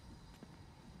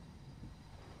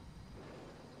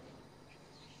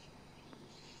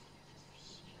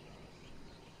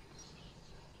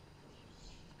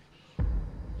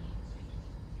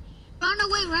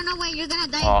 Run away, you're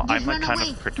gonna die. Oh, Just I'm run kind away,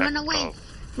 of protect. run away, Oh,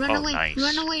 run oh, away, nice.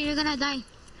 run away, you're gonna die.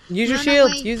 Use your Run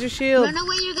shield. away. Use your shield. Run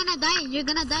away, you're gonna die, you're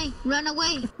gonna die. Run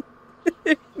away.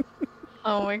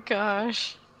 Oh my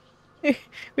gosh.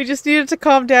 We just needed to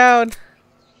calm down.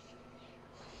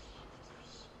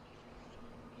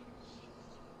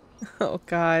 Oh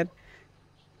god.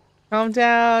 Calm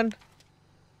down.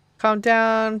 Calm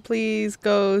down, please,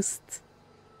 ghost.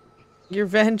 You're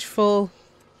vengeful.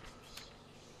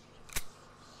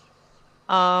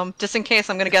 Just in case,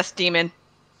 I'm gonna guess demon.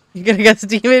 You gonna guess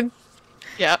demon?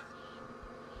 Yep.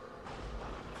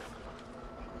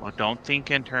 Well, don't think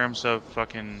in terms of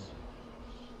fucking.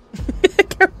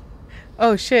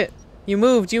 Oh shit. You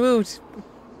moved, you moved.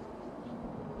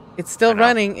 It's still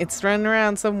running. It's running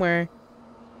around somewhere.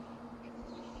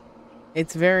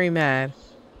 It's very mad.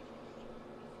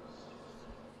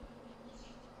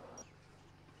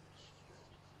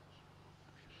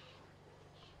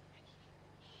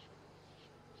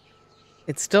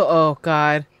 It's still... Oh,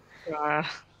 God. God.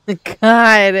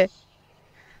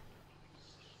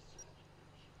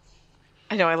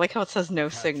 I know, I like how it says no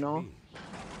signal.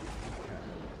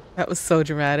 That was so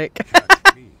dramatic.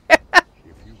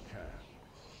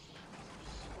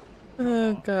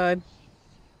 Oh, God.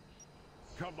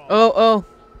 Oh, oh.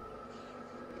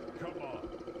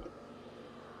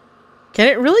 Can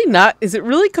it really not? Is it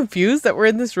really confused that we're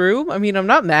in this room? I mean, I'm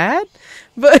not mad,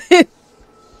 but... Here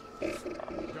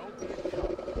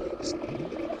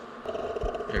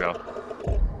you go.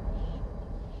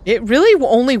 It really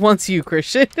only wants you,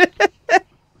 Christian.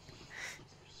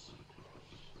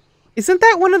 Isn't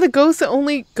that one of the ghosts that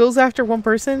only goes after one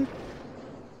person?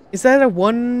 Is that a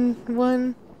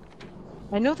one?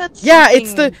 I know that's yeah.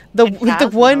 It's the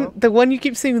Phasmo. one you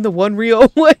keep saying, the one Rio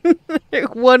one,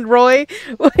 one Roy.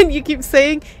 When you keep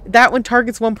saying that one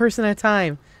targets one person at a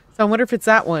time. So I wonder if it's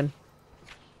that one.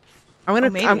 I'm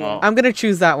gonna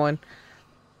choose that one.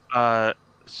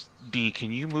 D,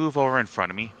 can you move over in front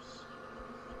of me?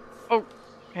 Oh,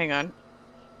 hang on.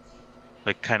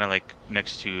 Like, kind of like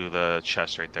next to the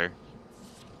chest right there.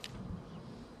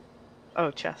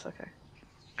 Oh, chest. Okay.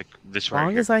 Like this As right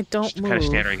long here. as I don't Just kind of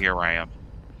stand move. right here where I am.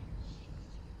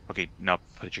 Okay, now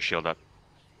put your shield up.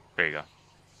 There you go.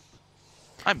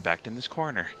 I'm backed in this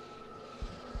corner.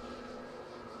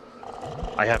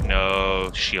 I have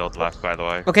no shield left, by the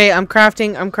way. Okay, I'm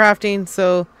crafting,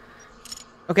 so...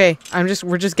 Okay,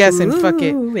 we're just guessing, fuck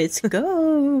it. Ooh, it's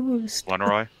ghost. One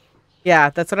Roy? Yeah,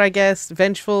 that's what I guessed.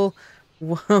 Vengeful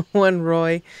one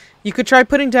Roy. You could try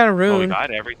putting down a Oh, we rune. got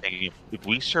everything. If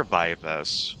we survive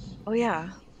this... Oh yeah.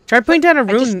 Try putting down a I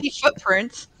just rune. see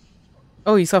footprints.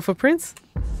 Oh, you saw footprints?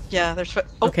 Yeah, there's Oh.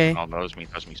 Okay. Oh, that was me,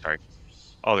 sorry.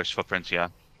 Oh, there's footprints, yeah.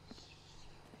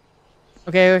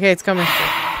 Okay, it's coming.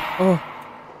 Oh.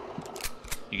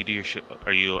 You can do your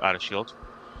Are you out of shield?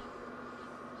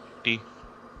 D?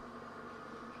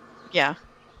 Yeah.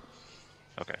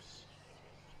 Okay.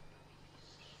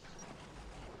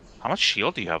 How much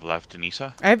shield do you have left,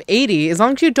 Denisa? I have 80. As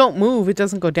long as you don't move, it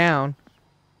doesn't go down.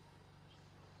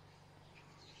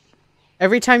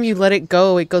 Every time you let it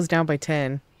go, it goes down by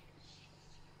 10.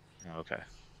 Okay.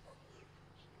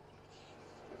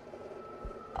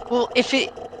 Well, if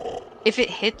it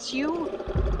hits you,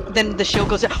 then the shield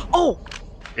goes down. Oh!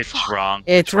 It's wrong.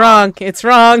 It's wrong. It's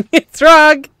wrong. It's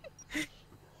wrong.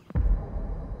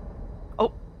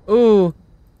 Oh. Ooh.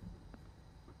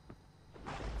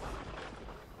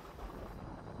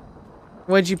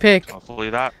 What'd you pick? Hopefully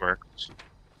that works.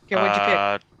 Okay, what'd you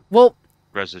pick? Well,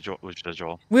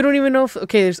 residual. we don't even know if...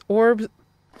 Okay, there's orbs.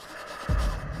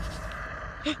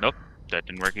 Nope, that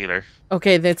didn't work either.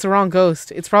 Okay, that's the wrong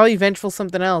ghost. It's probably Vengeful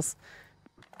something else.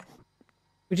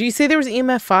 Would you say there was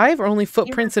EMF 5 or only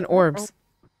footprints and orbs?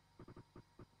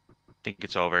 I think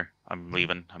it's over. I'm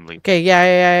leaving. Okay,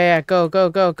 yeah. Go.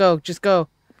 Just go.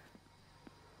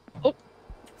 Oh.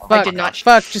 Fuck, I did not.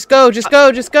 Fuck, just go.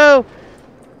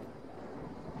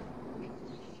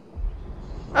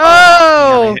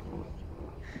 Oh!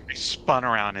 I spun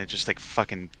around and just like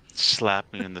fucking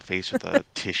slapped me in the face with a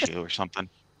tissue or something.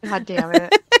 God damn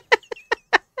it.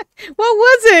 What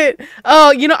was it?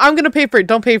 Oh, I'm gonna pay for it.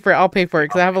 Don't pay for it. I'll pay for it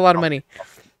because I have a lot of money.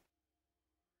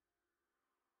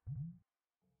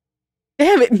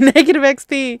 Damn it, negative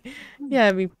XP. Yeah,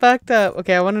 I mean, fucked up.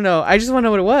 Okay, I want to know. I just want to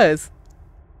know what it was.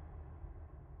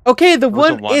 Okay,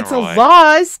 it's Roy.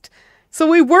 lost. So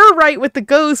we were right with the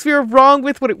ghost. We were wrong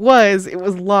with what it was. It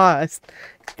was lost.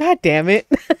 God damn it.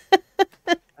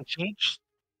 I changed.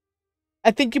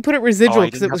 I think you put it residual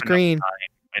because it was green.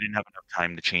 I didn't have enough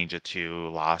time to change it to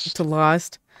lost.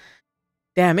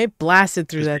 Damn, it blasted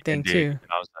through that thing too.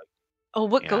 I was like, oh,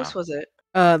 what ghost was it?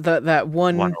 That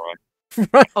one. Right.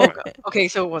 Oh, okay,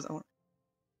 so it wasn't one.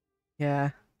 Yeah.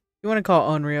 You want to call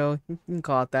it Unreal, you can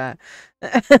call it that.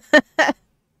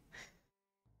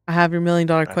 I have your $1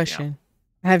 million question.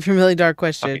 I have your $1 million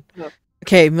question.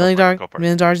 Okay, $1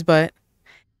 million, but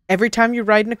every time you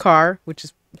ride in a car, which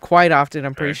is quite often,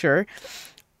 I'm pretty sure,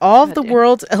 all of the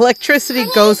world's electricity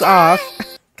goes off.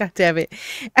 God damn it.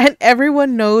 And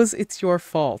everyone knows it's your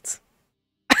fault.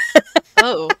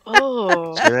 Oh.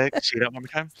 See that one more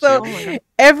time? So,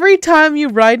 every time you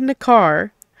ride in a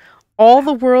car, all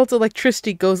the world's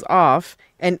electricity goes off,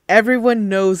 and everyone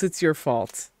knows it's your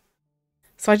fault.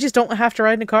 So I just don't have to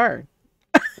ride in a car.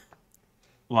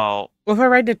 Well, what if I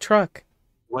ride in a truck?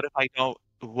 What if I don't?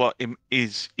 What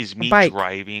is me bike.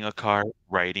 driving a car,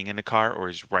 riding in a car, or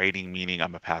is riding meaning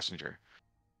I'm a passenger?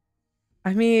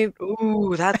 I mean,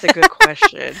 ooh, that's a good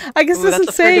question. I guess Ooh, it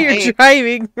doesn't say you're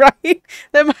driving, right?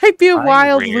 That might be a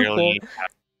wild loophole.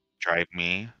 Drive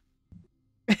me.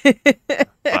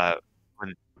 But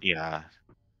yeah.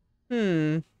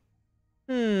 Well,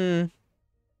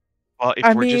 Well,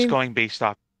 if we're just going based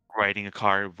off riding a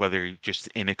car, whether you're just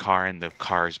in a car and the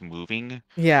car is moving,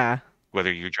 yeah,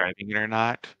 whether you're driving it or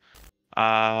not,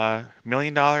 $1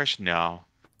 million, no.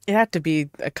 It had to be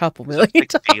a couple million.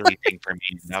 It's like a daily thing for me.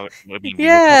 That would mean we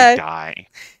would probably die.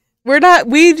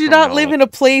 We do not live in a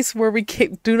place where we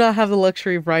do not have the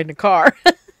luxury of riding a car.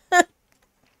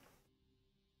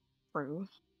 True.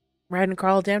 Riding a car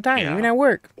all the damn time, Yeah. even at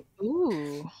work.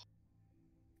 Ooh.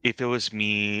 If it was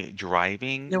me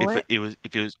driving, You know if what? it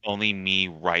was only me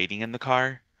riding in the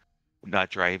car, not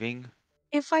driving,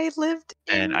 If I lived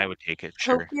then in I would take it.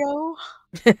 Sure. Tokyo,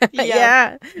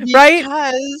 Yeah, right?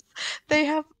 Because they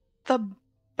have the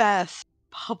best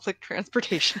public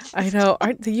transportation system. I know.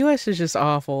 The U.S. is just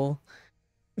awful.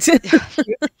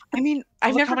 I mean,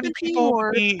 I've Look how never many been to New people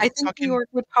York. we I think fucking- New York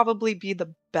would probably be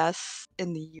the best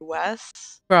in the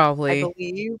U.S. Probably. I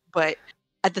believe, but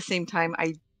at the same time,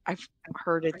 I've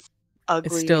heard it's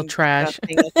ugly still and trash.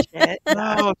 disgusting as shit.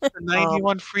 No, it's the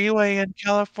 91 freeway in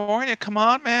California. Come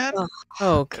on, man.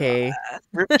 Okay.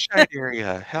 Riverside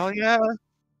area. Hell yeah.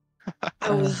 I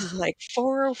was like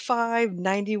 405,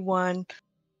 91,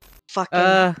 fucking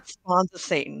Uh, spawns of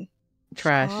Satan.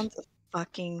 trash. Spawns of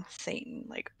fucking Satan.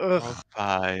 Like, ugh.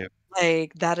 405.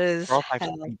 Like, that is 405 is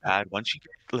hell. pretty bad.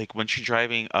 Once you're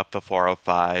driving up the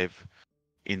 405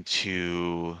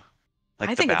 into I like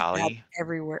the think it's bad valley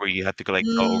everywhere. where you have to go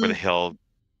over the hill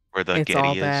where the It's all Getty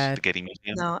is, the bad. Getty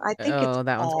Museum. No, I think it's Oh,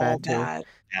 that one's all bad too. bad.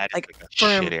 That is Like, like a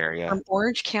shit area. from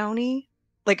Orange County,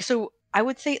 like, so I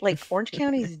would say, like, Orange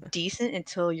County is decent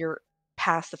until you're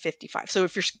past the 55. So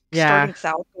if you're Yeah. starting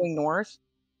south going north,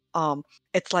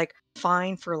 it's like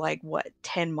fine for like what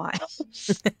 10 miles.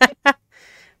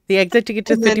 The exit to get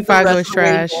to And then the 55 rest was of the way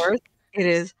trash. north, it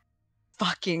is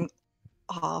fucking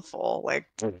awful. Like,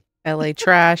 LA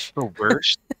trash.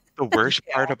 The worst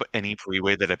part of any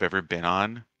freeway that I've ever been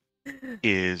on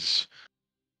is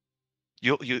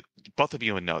you both of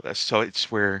you would know this. So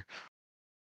it's where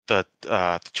the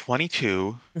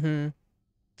 22, Mm-hmm.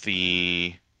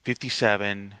 the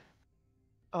 57,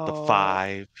 the oh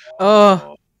 5.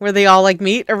 Oh, where they all like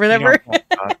meet or You know whatever. what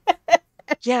I'm talking about?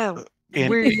 yeah, And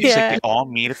where it's you like Yeah. they all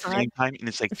meet at the same time, and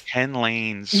it's like 10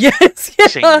 lanes Yes,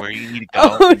 saying yeah. where you need to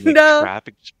go, Oh, and like no.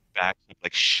 traffic just backs up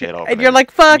like shit over And there. you're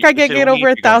like, fuck, I If can't they get only over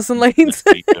if you go 1,000 from lanes.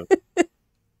 Tennessee to- well,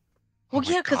 Oh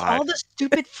my yeah, because all God. the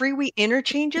stupid freeway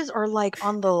interchanges are like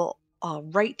on the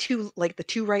right two, like the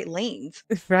two right lanes.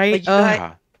 Right? Like you got,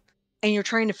 Yeah. and you're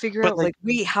trying to figure But out like, like,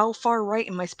 wait, how far right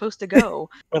am I supposed to go?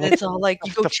 but And like it's all like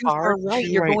you go the too far right,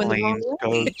 two you're right going the wrong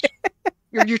lanes way.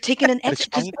 goes. You're taking an But it's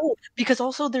exit funny. because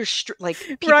also there's like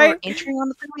people are Right? entering on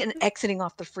the freeway and exiting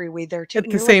off the freeway there too, At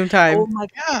and the you're like, same time. oh my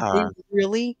god, they Yeah.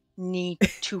 really need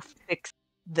to fix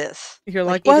this. You're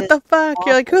like, Like, it what is the fuck?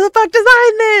 You're like, awful. who the fuck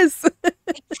designed this?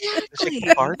 It's like Exactly.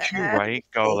 the far two right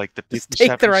go like the Just take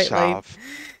the 57 right lane. south.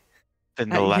 Then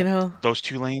the You left, know, those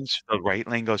two lanes, the right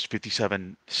lane goes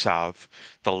 57 south.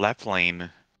 The left lane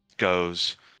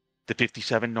goes the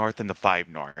 57 north and the 5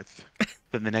 north.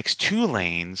 Then the next two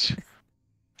lanes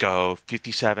go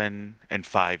 57 and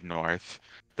 5 north.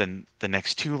 Then the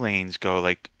next two lanes go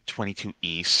like 22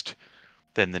 east.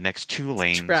 Then the next two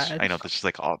lanes, I know trash. this is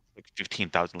like all like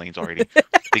 15,000 lanes already.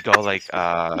 They go like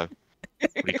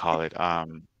what do you call it?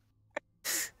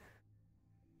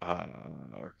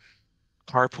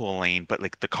 Carpool lane, but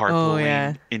like the carpool Oh,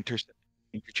 yeah. lane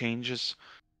interchanges.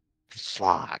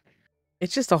 Fuck.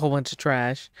 It's just a whole bunch of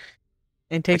trash.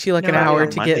 It takes Like, you like an No, hour yeah.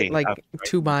 to Monday, get like I was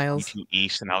 2 driving miles. 22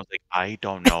 east, and I was like, I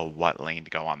don't know what lane to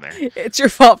go on there. It's your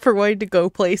fault for wanting to go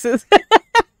places.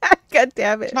 God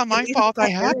damn it. It's not my Least fault. I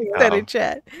that had area. to Said go. in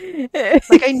chat.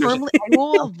 Like I normally I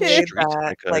will There's avoid streets I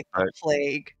that could, like the but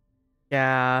plague.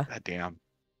 Yeah, goddamn.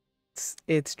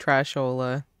 it's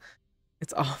trashola.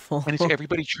 It's awful. And it's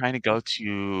everybody trying to go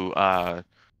to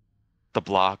the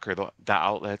block or the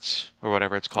outlets or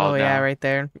whatever it's called Oh now. yeah, right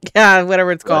there. Yeah,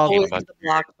 whatever it's What called. Always about the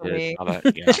block for it, me. all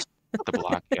that, yeah. The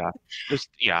block, yeah.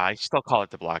 Yeah, I still call it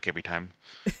the block every time.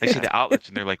 They say the outlets,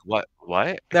 and they're like, "What?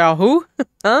 What? They're all who?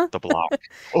 Huh? The block?"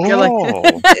 You're like, Oh,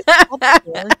 It's called the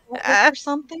orange outlet or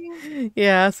something.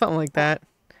 yeah, something like that.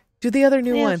 Do the other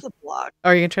new Yeah, one. it's a block.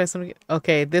 Are you interested?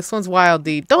 Okay, this one's wild,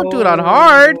 D. Don't do it on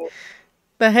hard. Oh,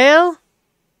 The hell?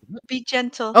 be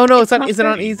gentle. Oh no, it's on. my Is it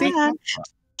on first easy? time.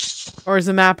 Or is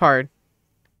the map hard?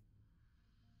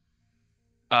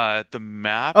 the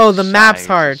map. Oh, the map's size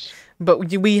hard. is- But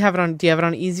we have it on. Do you have it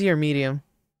on easy or medium?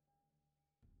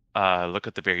 Look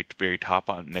at the very top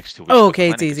on next to. Which Oh, the okay,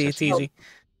 it's clinic, it easy. says It's easy.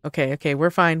 Okay, we're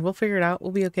fine. We'll figure it out.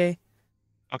 We'll be okay.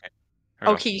 Okay. Here we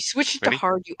go. Okay, you switched it to Ready?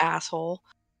 hard, you asshole.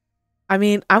 I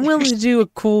mean, I'm willing to do a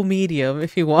cool medium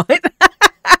if you want.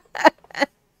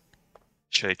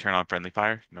 Should I turn on friendly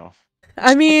fire? No.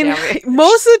 I mean, damn it.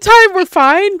 most of the time we're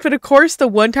fine, but of course, the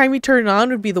one time we turn it on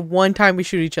would be the one time we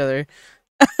shoot each other.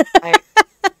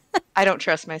 I don't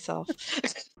trust myself.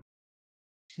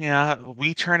 Yeah,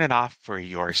 we turn it off for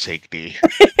your safety.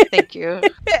 Thank you.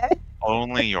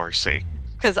 Only your sake.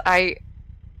 Because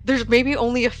there's maybe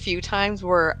only a few times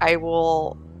where I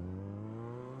will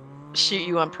shoot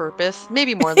you on purpose.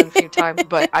 Maybe more than a few times,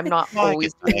 but I'm not Well, I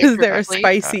always get that. doing it Is there a correctly.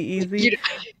 spicy easy? You-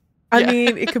 I yeah.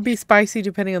 mean, it could be spicy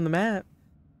depending on the map.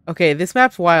 Okay, this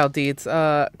map's wild, D. It's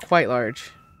quite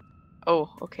large. Oh,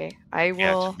 okay. I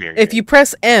Yeah, will. it's very If big. you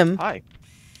press M, Hi.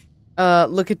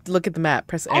 look at the map.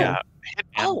 Press M. Yeah. Hit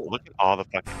M. Oh. Look at all the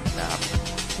fucking map.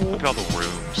 Look at all the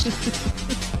rooms.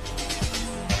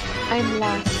 I'm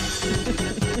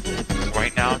lost.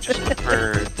 Right now, just look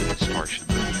for the distortion.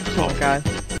 Oh my god,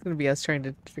 it's gonna be us trying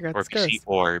to figure out Or this if you see ghost.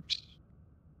 orbs.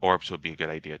 Orbs would be a good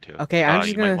idea too. Okay, I'm just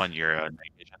you gonna- might want your night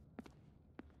vision.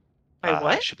 Wait,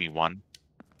 what? Should be 1.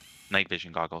 Night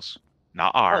vision goggles.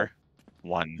 Not R.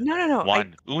 1. No.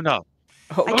 1. Uno.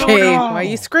 Okay, no! why are you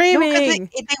No, because screaming?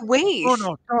 they waste.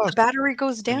 Uno, The battery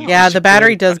goes down. Yeah, the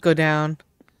battery Disappeared. does go down.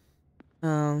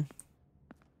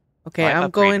 Okay, I I'm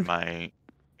upgraded going. my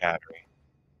battery.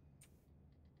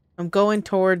 I'm going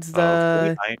towards Okay,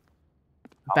 the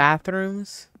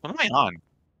bathrooms. What am I on?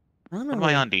 I don't What know. am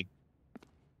I on, D?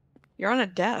 You're on a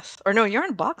desk. Or no, you're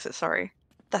on boxes. Sorry.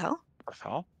 What the hell? What the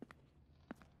hell?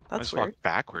 That's I weird. walked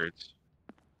backwards.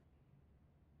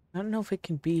 I don't know if it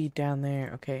can be down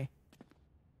there. Okay.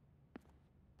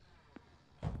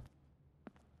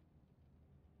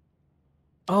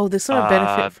 Oh, this one would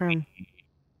benefit from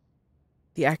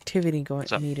the activity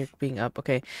meter being up.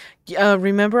 Okay.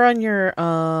 Remember on your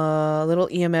little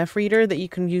EMF reader that you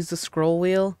can use the scroll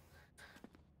wheel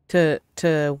to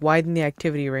widen the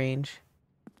activity range.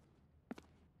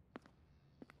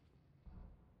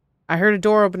 I heard a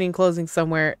door opening and closing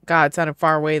somewhere. God, it sounded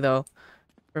far away though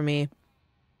for me.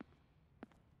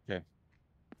 Okay.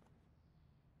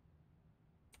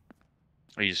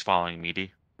 Are you just following me,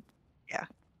 D? Yeah.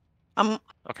 I'm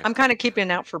Okay. kind of keeping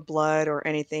out for blood or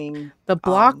anything. The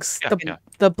blocks, yeah.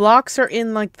 the blocks are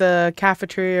in like the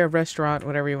cafeteria, restaurant,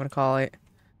 whatever you want to call it.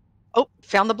 Oh,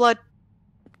 found the blood.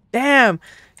 Damn,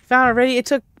 found it already. It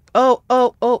took.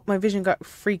 Oh, my vision got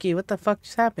freaky. What the fuck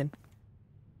just happened?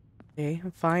 Okay, I'm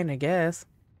fine, I guess.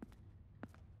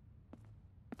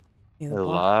 I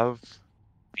love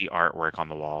the artwork on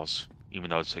the walls,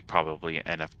 even though it's like probably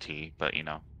an NFT, but you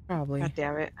know. Probably. God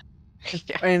damn it.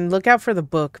 And look out for the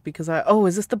book because oh,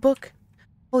 is this the book?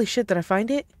 Holy shit, did I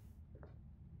find it?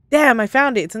 Damn, I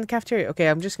found it. It's in the cafeteria. Okay,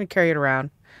 I'm just gonna carry it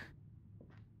around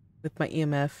with my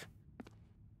EMF.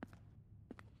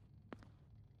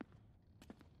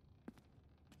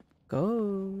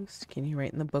 Ghost, can you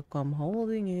write in the book while I'm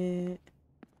holding it?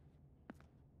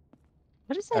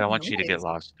 What is that? I don't want you to get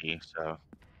lost, D, so.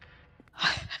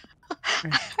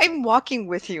 I'm walking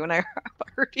with you and I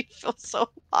already feel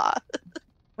so lost.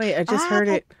 Wait, I just heard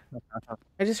it.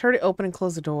 I just heard it open and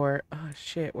close the door. Oh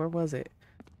shit, where was it?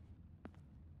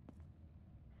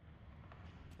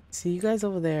 See you guys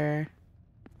over there.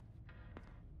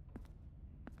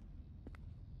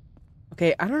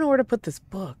 Okay, I don't know where to put this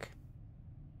book.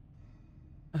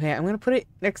 Okay, I'm gonna put it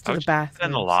next to the bathroom.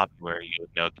 In the lobby where you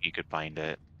know you could find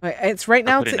it. Wait, it's right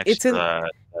now. It's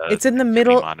in the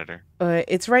middle. Monitor.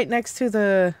 It's right next to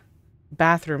the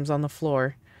bathrooms on the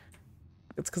floor.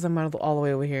 It's because I'm all the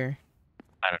way over here.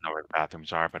 I don't know where the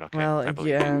bathrooms are, but okay. Well,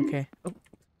 yeah, okay. Oh.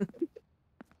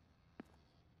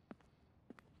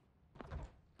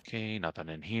 Okay, nothing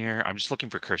in here. I'm just looking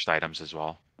for cursed items as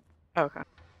well. Okay.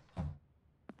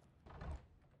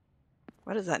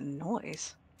 What is that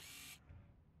noise?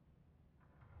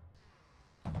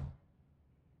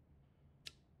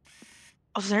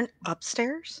 Oh, is there an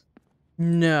upstairs?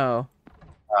 No.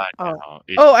 No.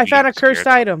 Oh, I found a cursed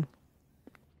item.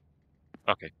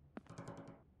 Okay.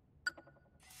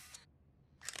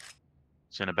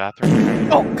 It's in a bathroom.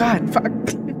 Oh God! Fuck.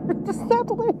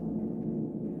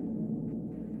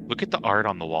 Look at the art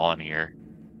on the wall in here,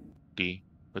 D,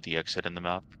 with the exit in the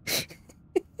map.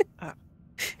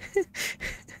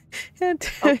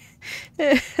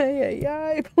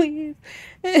 Yeah, please.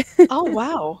 Oh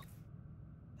wow,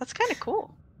 that's kind of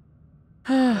cool.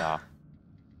 Yeah.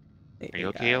 Are you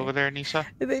okay over there, Nisa?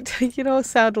 You know,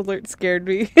 sound alert scared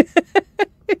me.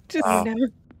 Just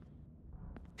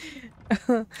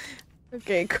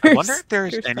okay. I wonder if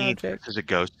there's any there's a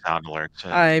ghost sound alert.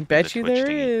 I bet you there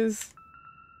is.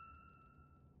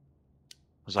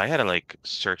 Because I had to like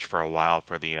search for a while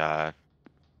for the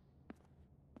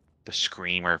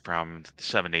screamer from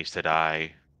 7 Days to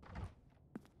Die.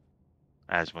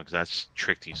 As well, because that's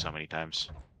tricked you so many times.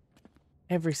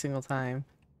 Every single time.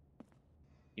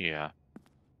 Yeah.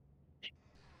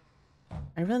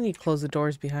 I really need to close the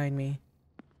doors behind me.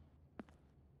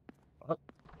 Oh.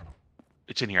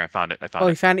 It's in here. I found it. I found it. Oh,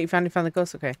 you found it. You found the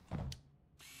ghost. Okay.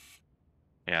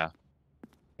 Yeah.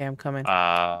 Yeah, I'm coming.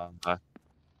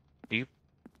 You.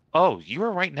 Oh, you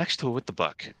were right next to it with the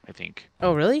book, I think.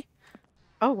 Oh, really?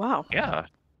 Oh, wow. Yeah.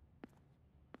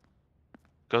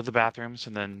 Go to the bathrooms,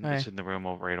 and then it's in the room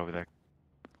right over there.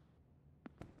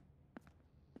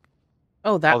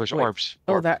 Oh, that. Oh, there's orbs.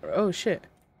 Oh, that. Oh, shit.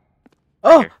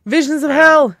 Oh, visions of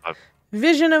hell.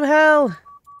 Vision of hell.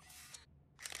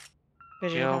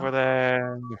 Get over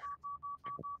there.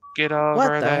 Get over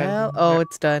what the there. Hell? Oh,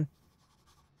 it's done.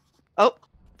 Oh,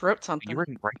 wrote something. You were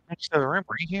right next to the room,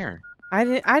 right here. I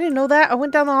didn't know that. I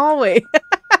went down the hallway.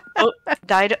 Oh,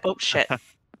 died. Oh shit.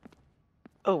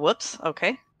 Oh, whoops.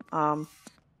 Okay.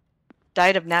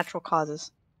 Died of natural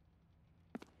causes.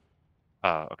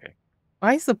 Oh, okay.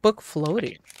 Why is the book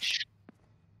floating?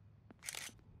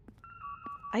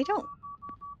 I don't.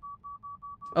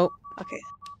 Oh. Okay.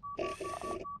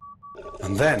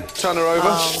 And then turn her over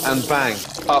and bang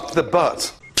up the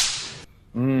butt.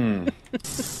 And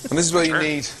this is where you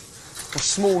need a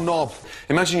small knob.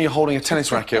 Imagine you're holding a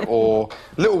tennis racket or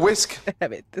a little whisk.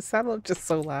 Damn it, this sounded just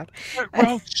so loud. I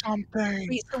wrote something.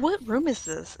 Wait, so what room is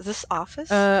this? Is this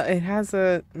office? It has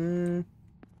a.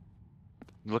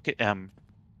 Look at M.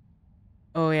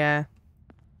 Oh yeah.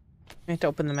 I have to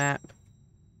open the map.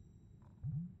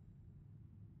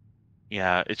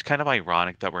 Yeah, it's kind of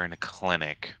ironic that we're in a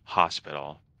clinic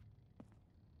hospital.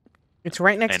 It's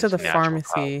right next to the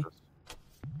pharmacy.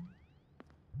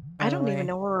 I don't even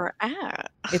know where we're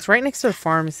at. It's right next to the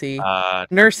pharmacy.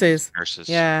 Nurses.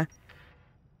 Yeah.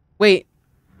 Wait.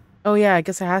 Oh yeah, I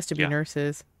guess it has to be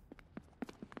nurses.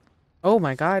 Oh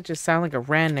my god, it just sounded like a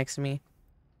ran next to me.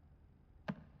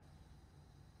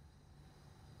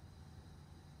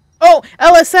 Oh,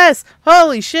 LSS!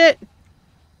 Holy shit!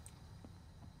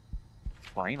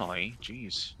 Finally,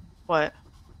 jeez. What?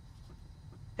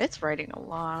 It's writing a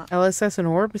lot. LSS and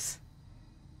orbs.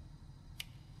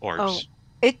 Orbs.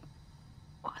 Oh,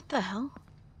 what the hell?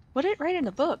 What did it write in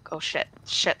the book? Oh shit.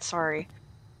 Shit, sorry.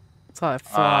 Saw it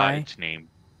fly. Its name.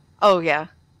 Oh yeah.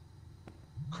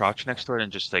 Crouch next to it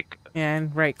and just like. Yeah,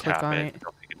 and right click on it.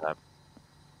 Don't pick it up.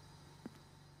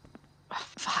 Oh,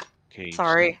 fuck. Okay.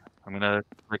 Sorry. So I'm gonna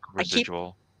click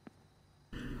residual.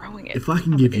 Throwing it. If I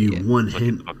can give you one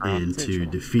hint into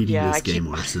defeating this game,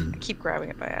 Arson, I keep grabbing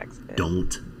it by accident.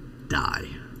 don't die.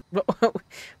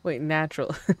 Wait,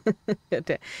 natural.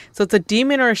 So it's a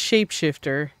demon or a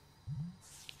shapeshifter.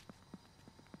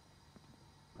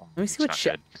 Let me see what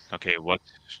Okay, what?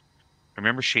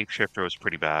 Remember, shapeshifter was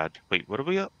pretty bad. Wait, what do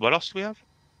we? What else do we have?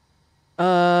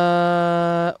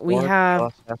 We Orb, have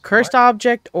LSS, cursed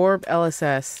object, orb,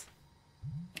 LSS.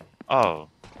 Oh,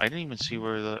 I didn't even see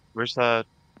where's the.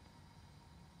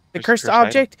 The cursed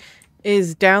object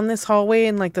is down this hallway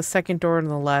in like the second door on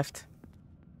the left.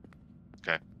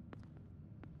 Okay.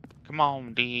 Come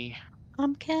on, D.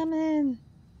 I'm coming.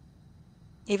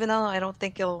 Even though I don't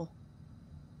think you'll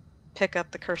pick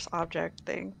up the cursed object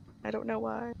thing. I don't know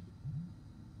why.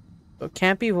 So it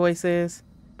can't be voices.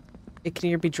 It can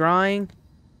either be drawing.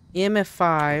 EMF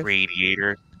 5.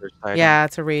 Radiator. Yeah,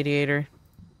 it's a radiator.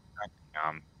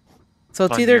 So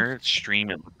it's on either your stream.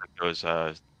 It looked like it was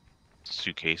a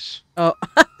suitcase. Oh,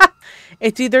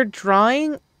 it's either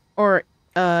drawing or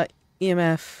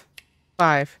EMF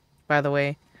 5. By the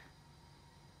way.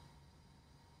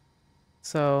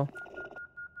 So.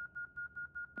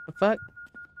 The fuck?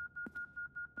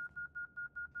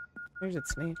 Where's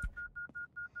its name?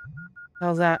 The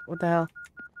hell's that? What the hell?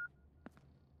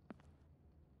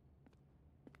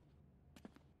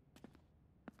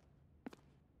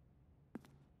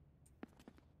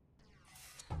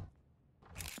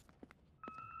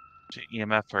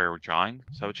 EMF for drawing?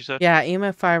 Is that what you said? Yeah,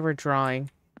 EMF 5 or drawing.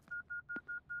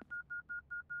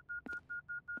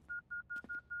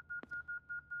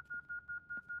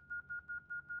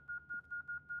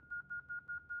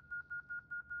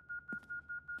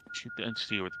 Shoot the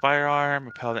entity with firearm.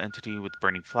 Repel the entity with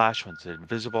burning flash once it's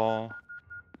invisible.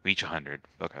 Reach 100.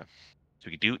 Okay. So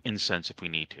we can do incense if we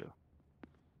need to.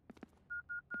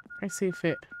 I see if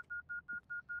it.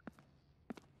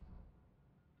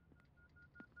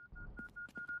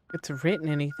 It's written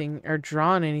anything or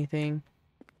drawn anything.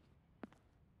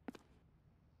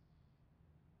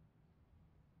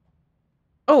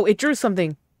 Oh, it drew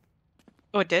something.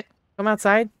 Oh, it did? Come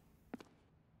outside.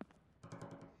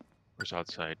 Where's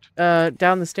outside?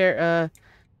 Down the stair.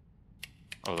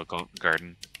 Oh, the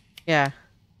garden. Yeah.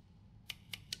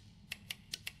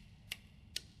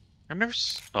 I've never.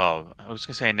 Oh, I was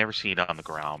gonna say I never see it on the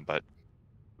ground, but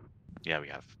yeah, we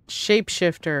have.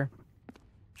 Shapeshifter.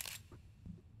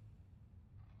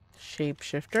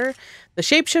 Shapeshifter. The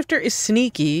shapeshifter is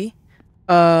sneaky.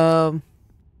 But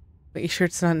you sure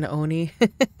it's not an Oni?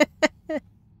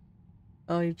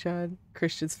 Oh, John,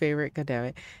 Christian's favorite. God damn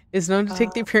it! Is known to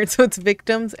take the appearance of its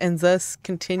victims and thus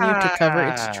continue to cover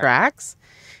its tracks.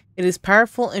 It is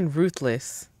powerful and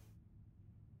ruthless.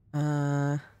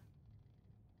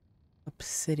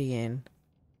 Obsidian.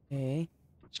 Okay.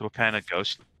 So, what kind of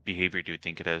ghost behavior do you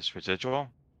think it is? Residual?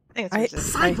 I think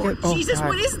it's Jesus,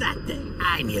 what is that thing?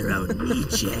 I'm your own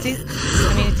Oni-chan.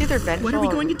 I mean, it's either vengeful. What are we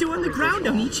going to do on the ground,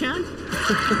 Oni-chan?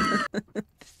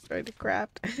 Trying to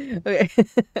craft. Okay.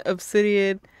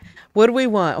 Obsidian. What do we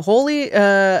want? Holy,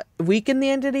 weaken the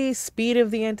entity, speed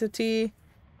of the entity,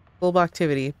 global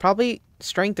activity. Probably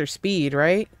strength or speed,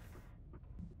 right?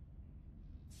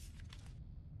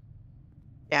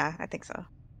 Yeah, I think so.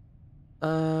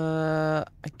 I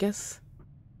guess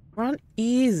we're on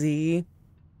easy.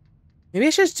 Maybe I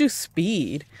should just do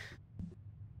speed.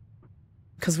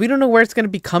 Because we don't know where it's going to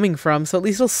be coming from, so at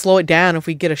least we'll slow it down if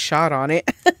we get a shot on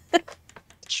it.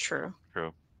 It's true.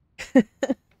 True.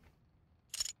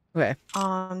 Okay.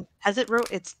 Has it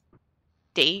wrote its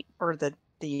date or the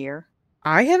year?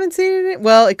 I haven't seen it.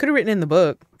 Well, it could have written in the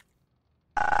book.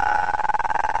 No.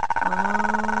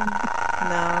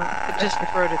 It just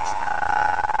wrote its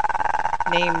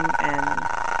name and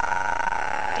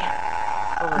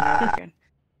over and over again.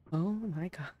 Oh my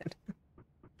god.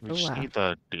 We just need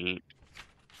the date.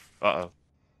 Uh-oh.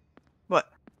 What?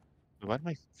 Why did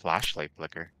my flashlight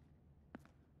flicker?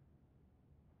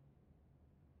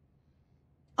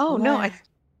 Oh, no,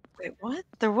 wait, what?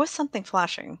 There was something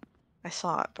flashing. I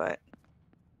saw it, but I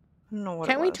don't know what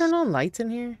Can't it we was. turn on lights in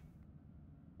here?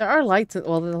 There are lights.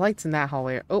 Well, the lights in that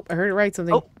hallway. Oh, I heard it write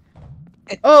something.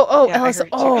 Oh, yeah, Alice. I heard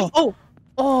it too. Oh.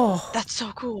 Oh. That's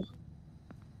so cool.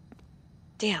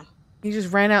 Damn. He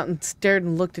just ran out and stared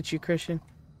and looked at you, Christian.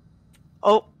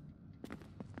 Oh.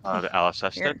 The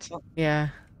LSS did? Yeah.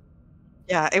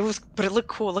 Yeah, it was, but it looked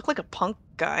cool. It looked like a punk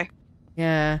guy.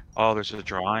 Yeah. Oh, there's a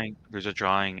drawing. There's a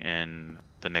drawing in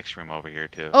the next room over here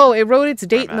too. Oh, it wrote its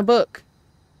date in the book.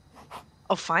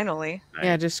 Oh, finally. Nice.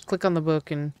 Yeah, just click on the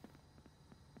book and...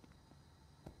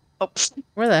 Oh.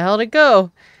 Where the hell did it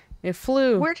go? It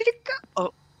flew. Where did it go?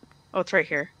 Oh. Oh, it's right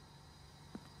here.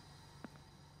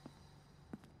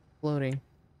 Floating.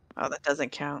 Oh, that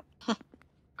doesn't count.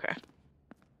 Okay.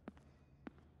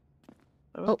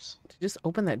 Oops. Oh, just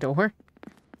open that door.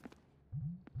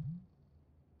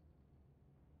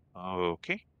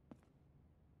 Okay.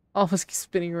 All of us keep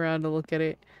spinning around to look at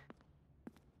it.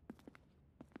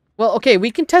 Well, okay,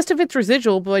 we can test if it's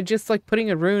residual by just like putting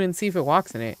a rune and see if it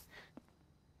walks in it.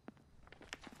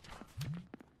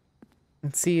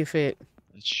 And see if it...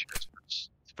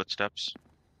 Footsteps.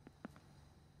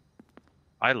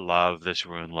 I love this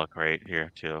rune look right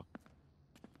here too.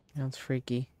 Sounds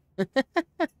freaky. I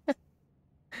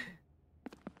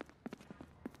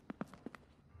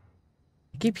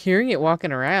keep hearing it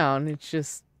walking around. It's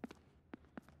just...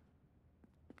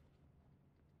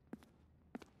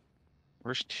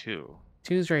 Where's 2?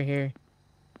 2's right here.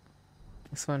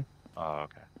 This one. Oh,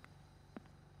 okay.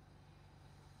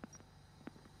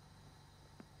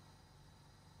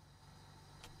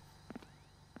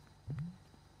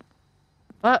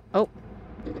 Oh.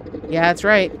 Yeah, that's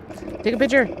right. Take a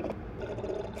picture.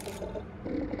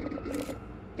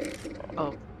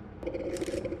 Oh.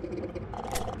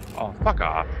 Oh, fuck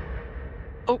off.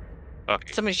 Oh.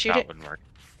 Okay. Somebody shoot that it. wouldn't work.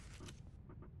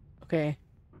 Okay.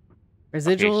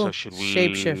 Residual okay, so should we...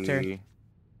 shapeshifter.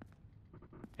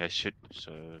 Yeah, should...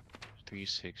 So, 3,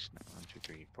 6, 1, 2,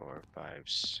 3, 4, 5,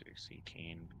 6,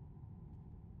 18.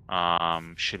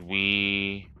 Should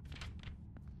we...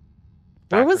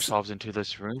 back ourselves into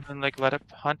this room and, like, let it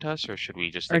hunt us? Or should we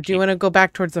just, like, or do you want to go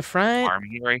back towards the front?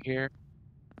 army right here?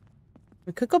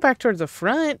 We could go back towards the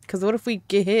front, because what if we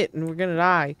get hit and we're gonna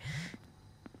die?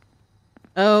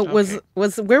 Oh, Okay.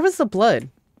 where was the blood?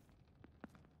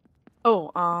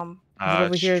 Oh,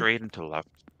 over here? Straight into left.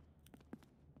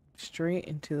 Straight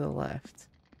into the left.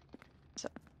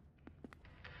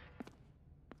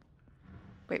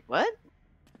 Wait, what?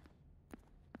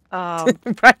 Right.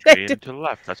 Straight into the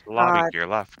left. That's the lobby to your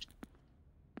left.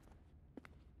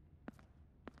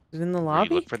 Is it in the Where lobby?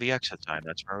 you look for the exit sign.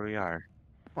 That's where we are.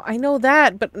 Well, I know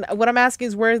that, but what I'm asking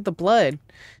is where's the blood?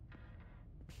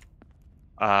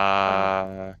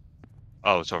 Oh,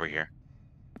 it's over here.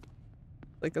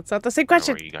 Like, that's not the same I don't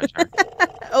question. know where you guys are.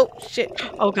 Oh, shit.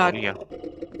 Oh, God. Yeah.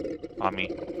 On me.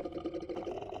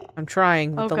 I'm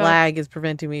trying, but Oh, the God. lag is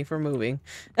preventing me from moving.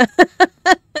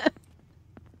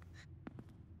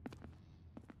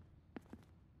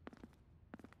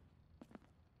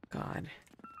 God.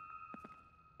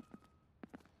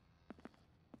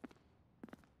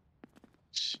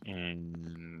 It's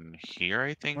in here,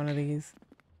 I think. One of these.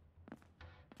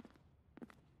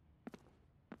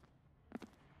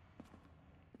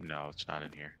 No, it's not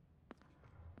in here.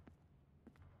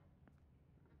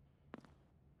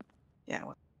 Yeah.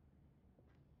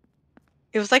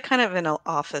 It was like kind of an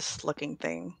office looking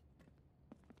thing.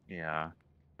 Yeah.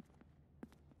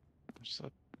 Where's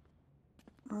the...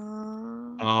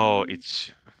 Um, Oh,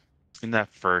 it's in that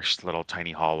first little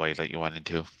tiny hallway that you went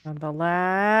into. On the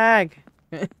lag.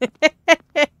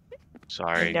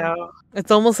 Sorry. No.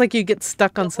 It's almost like you get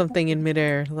stuck on something in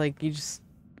midair. Like, you just...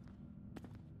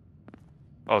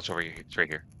 Oh, it's over here. It's right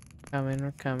here.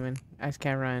 We're coming. I just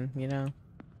can't run, you know?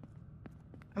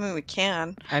 I mean, we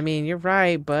can I mean, you're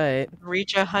right, but...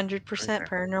 reach 100%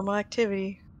 paranormal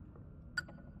activity.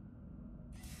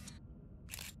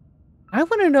 I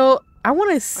want to know. I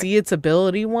want to see its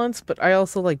ability once, but I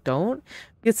also like don't.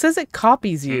 It says it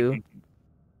copies you,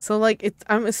 so like it's.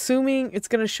 I'm assuming it's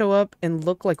gonna show up and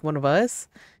look like one of us.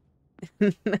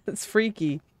 That's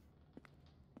freaky.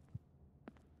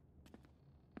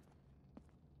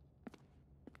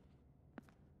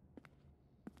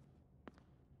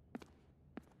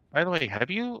 By the way, have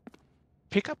you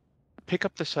pick up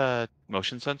this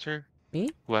motion sensor? Me?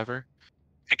 Whoever.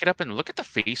 Pick it up and look at the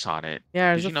face on it.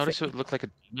 Yeah. Did you notice it looked like a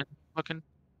demon looking?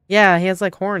 Yeah, he has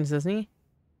like horns, doesn't he?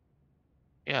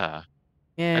 Yeah.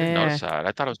 Yeah. I didn't Yeah. notice that.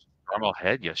 I thought it was a normal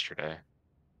head yesterday.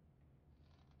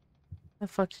 The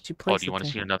fuck did you Oh, place do you it want to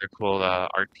there? see another cool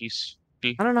art piece?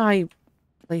 I don't know how you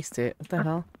placed it. What the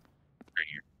hell? Right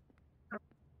here.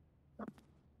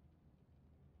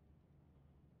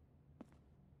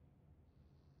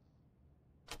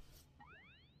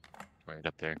 Right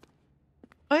up there.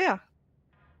 Oh yeah.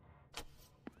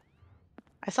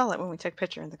 I saw that when we took a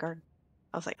picture in the garden.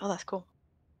 I was like, oh, that's cool.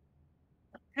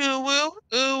 Ooh woo,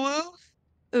 ooh woo.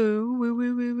 Ooh woo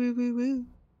woo woo woo woo woo.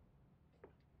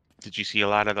 Did you see a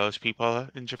lot of those people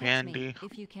in Japan, Catch me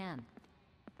if you can.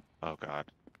 Oh god.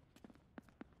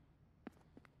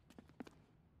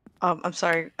 I'm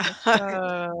sorry.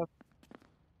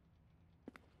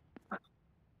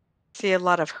 See a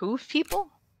lot of who people?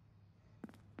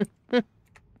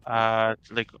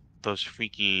 Like those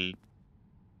freaky.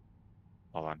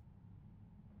 Hold on.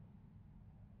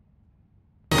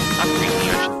 Not freaky,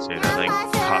 I shouldn't say that. Like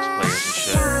cosplayers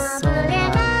and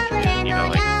shit. And, you know,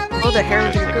 like Oh, the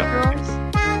Harajuku dressed like girls?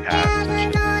 cats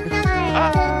and shit.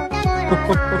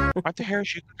 Aren't the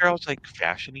Harajuku girls like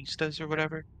fashionistas or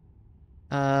whatever?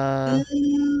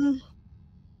 Mm,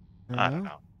 I don't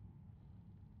know.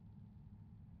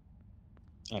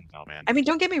 I don't know, man. I mean,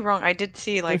 don't get me wrong. I did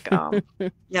see like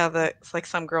yeah, it's like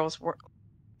some girls were,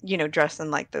 dressed in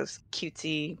like those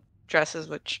cutesy dresses,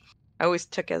 which I always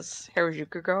took as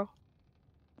Harajuku girl.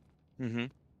 Mm-hmm.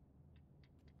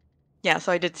 Yeah,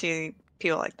 so I did see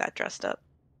people like that dressed up.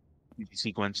 Did you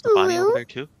see Gwen Stefani over there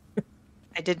too?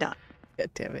 I did not. God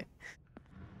damn it.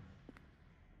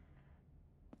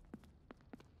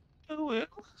 Oh,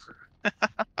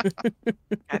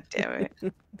 God damn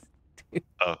it.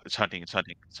 oh, it's hunting, it's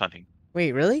hunting, it's hunting.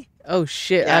 Wait, really? Oh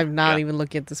shit, Yeah. I'm not even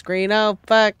looking at the screen. Oh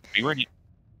fuck. We weren't.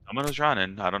 Someone was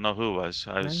running. I don't know who it was.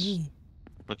 I was Me.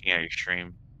 looking at your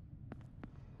stream.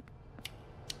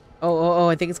 Oh,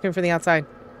 I think it's coming from the outside.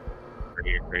 Right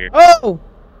here, right here. Oh!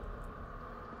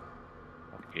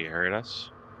 Okay, you heard us?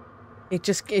 It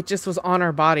just was on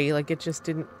our body. Like, it just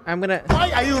didn't... I'm gonna... Why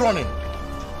are you running?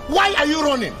 Why are you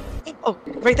running? Oh,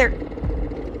 right there.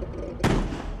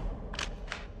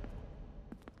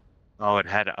 Oh, it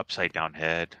had an upside down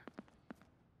head.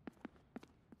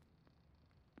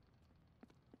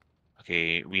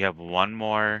 Okay, we have one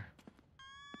more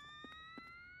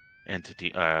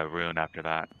entity, rune after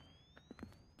that.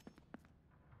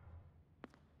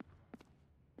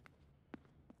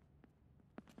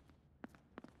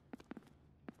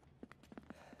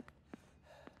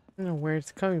 I don't know where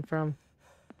it's coming from.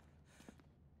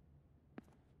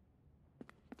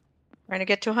 Trying to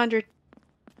get to 100.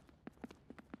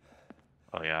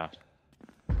 Oh, yeah.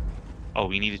 Oh,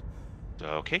 we needed...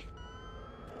 Okay.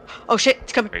 Oh, shit.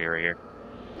 It's coming. Right here, right here.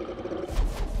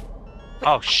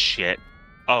 Oh, shit.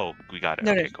 Oh, we got it.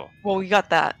 No, Okay, no. cool. Well, we got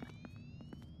that.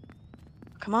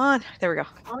 Come on. There we go.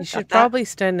 You should probably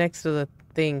stand next to the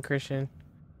thing, Christian.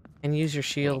 And use your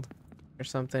shield. Or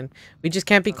something. We just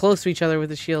can't be close to each other with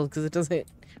the shield, because it doesn't...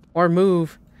 Or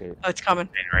move. Oh, it's coming.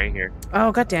 And right here.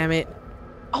 Oh, god damn it.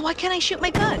 Oh, why can't I shoot my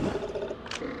gun?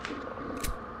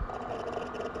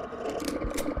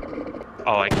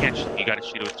 Oh, I can't... You gotta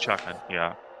shoot it with the shotgun.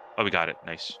 Yeah. Oh, we got it.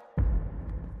 Nice.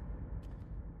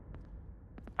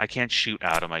 I can't shoot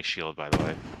out of my shield, by the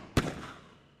way.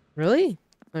 Really?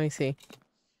 Let me see.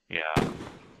 Yeah.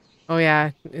 Oh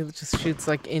yeah, it just shoots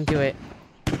like into it.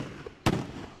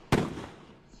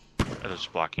 It'll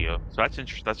just block you. So that's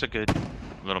interesting. That's a good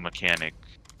little mechanic.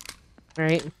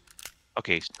 Right.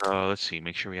 Okay, so let's see.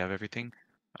 Make sure we have everything.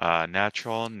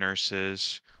 Natural,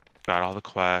 nurses, got all the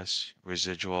quests,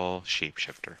 residual,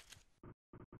 shapeshifter.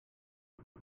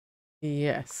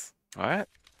 Yes. All right.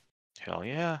 Hell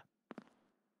yeah.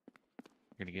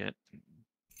 We're gonna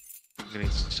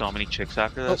get so many chicks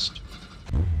after this.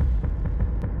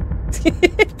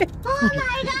 Oh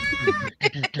my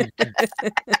god!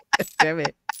 Damn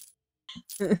it.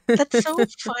 That's so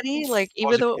funny. Like,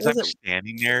 even though it I'm wasn't.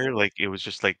 standing there, like it was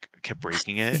just like kept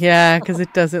breaking it. Yeah, because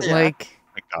it doesn't Yeah. like...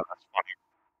 Oh my god, that's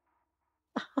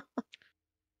funny.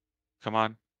 Come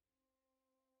on.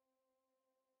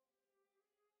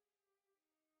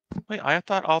 Wait, I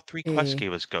thought all 3 quests Hey.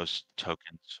 gave us ghost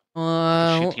tokens.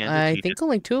 I think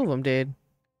only 2 of them did.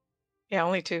 Yeah,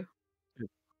 only 2.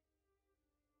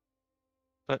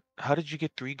 But how did you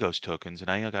get 3 ghost tokens? And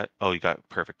I got you got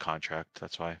perfect contract.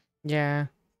 That's why. Yeah.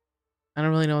 I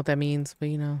don't really know what that means, but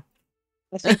you know.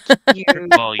 I think you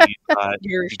Well, you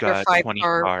your got 20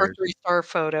 5-star or stars. 3-star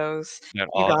photos. You got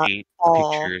You all got 8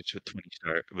 all. pictures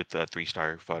with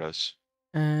 3-star photos.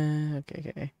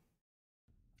 Okay.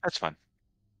 That's fun.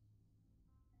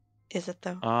 Is it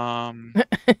though?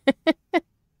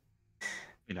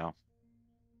 You know.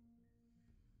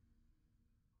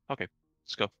 Okay,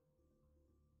 let's go.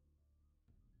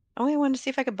 I only wanted to see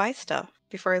if I could buy stuff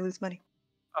before I lose money.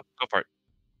 Oh, go for it.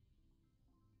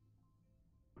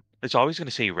 It's always going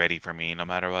to say ready for me no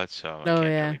matter what, so I Oh can't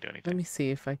yeah. really do anything. Let me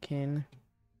see if I can.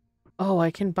 Oh,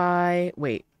 I can buy.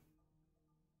 Wait.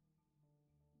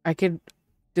 I could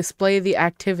display the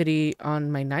activity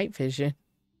on my night vision.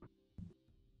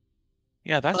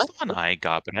 Yeah, that's the one I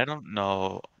got, but I don't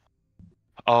know.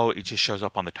 Oh, it just shows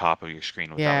up on the top of your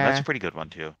screen with that one. That's a Yeah. pretty good one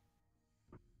too.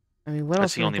 I mean, what That's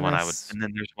else the am I only one gonna? I would. And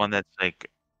then there's one that's like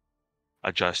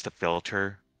adjust the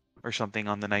filter or something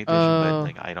on the night vision, but Oh.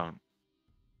 like I don't.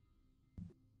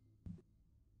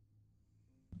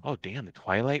 Oh damn, the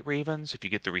Twilight Ravens, if you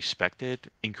get the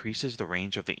respected, increases the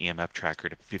range of the EMF tracker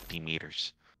to 50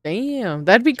 meters. Damn,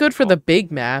 that'd be good for the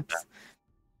big maps.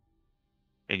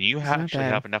 And you It's not actually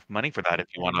bad. have enough money for that if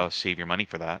you want to save your money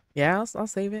for that. Yeah, I'll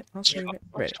save it. I'll save it.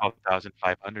 Right.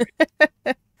 12,500.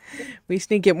 We just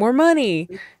need to get more money.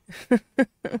 We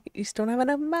just don't have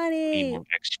enough Need money. more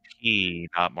XP,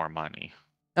 not more money.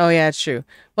 Oh yeah, it's true.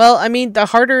 Well, I mean, the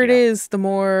harder it is, the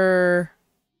more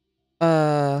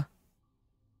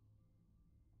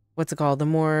what's it called? The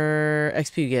more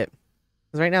XP you get.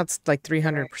 'Cause right now it's like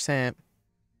 300%.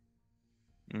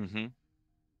 Mm-hmm.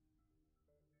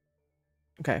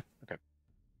 Okay. We're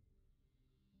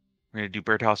gonna do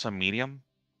birdhouse on medium.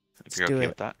 If you're Let's do okay it.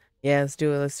 with that. Yeah, let's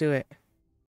do it. Let's do it.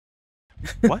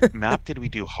 What map did we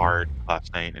do hard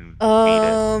last night and beat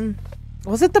it?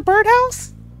 Was it the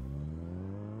birdhouse?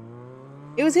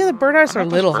 It was either birdhouse or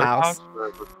little house.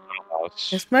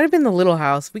 This might have been the little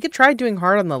house. We could try doing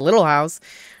hard on the little house,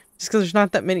 just because there's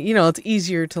not that many. You know, it's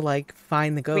easier to like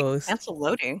find the ghost. Cancel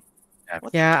loading.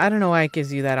 Yeah, I don't know why it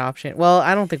gives you that option. Well,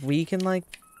 I don't think we can like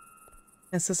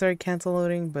necessarily cancel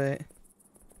loading, but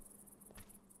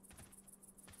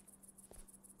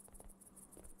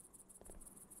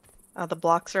The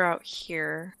blocks are out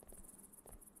here.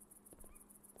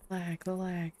 the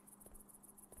lag.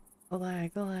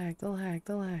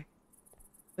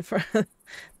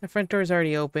 The front door's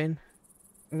already open.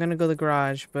 I'm gonna go to the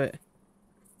garage, but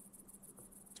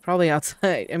it's probably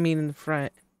outside. I mean, in the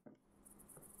front.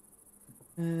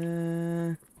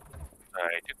 I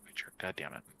did picture. God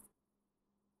damn it.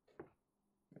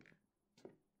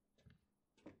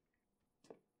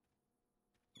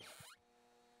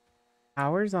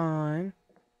 Power's on.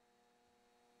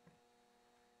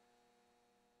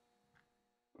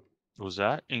 Was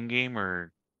that in game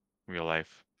or real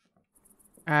life?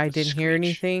 I didn't hear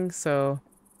anything, so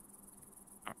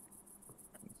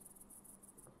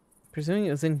presuming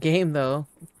it was in game though.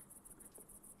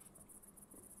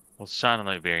 Well, it sounded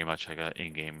like very much like an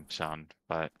in-game sound,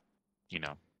 but you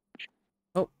know.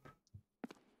 Oh.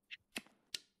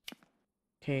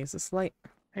 Okay, is this light?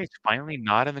 Hey, it's finally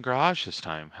not in the garage this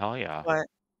time. Hell yeah. What?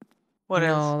 What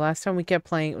No, is? last time we kept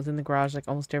playing, it was in the garage like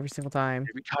almost every single time.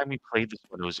 Every time we played this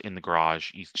one, it was in the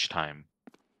garage each time.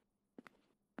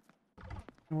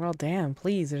 Well, damn,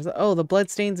 please. There's the blood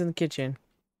stains in the kitchen.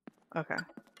 Okay.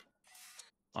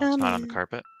 Oh, it's not on the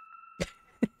carpet.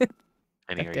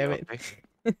 Annie, are you damn it.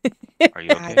 okay? Are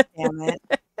you okay? God damn it.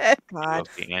 Are God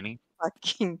you okay, Annie?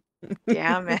 fucking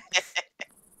damn it.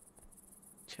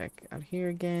 Check out here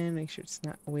again. Make sure it's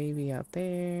not wavy out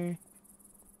there.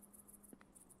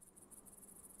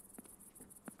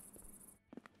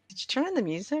 Did you turn on the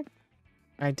music?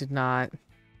 I did not.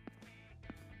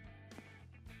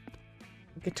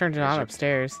 I could turn it on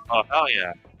upstairs. Oh, hell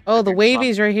yeah. Oh, the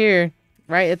wavy's right here.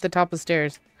 Right at the top of the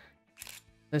stairs.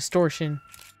 Distortion.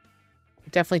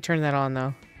 Definitely turn that on,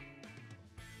 though.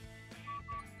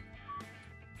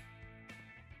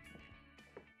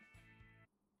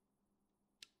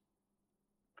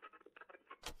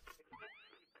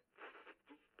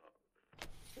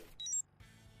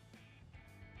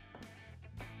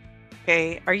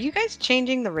 Okay, are you guys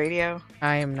changing the radio?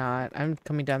 I am not. I'm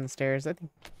coming down the stairs. I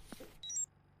think.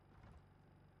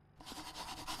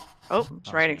 Oh,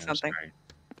 it's writing something. Sorry.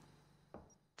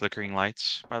 Flickering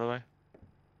lights, by the way.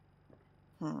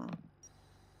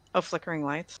 Oh, flickering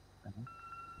lights.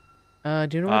 Do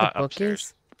you know where the book Upstairs.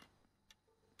 is?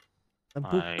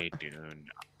 I do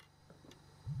not.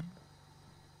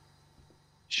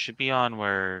 Should be on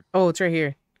where. Oh, it's right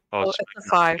here. Oh, it's a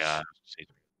 5. Yeah.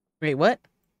 Wait, what?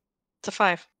 It's a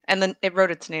 5. And then it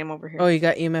wrote its name over here. Oh, you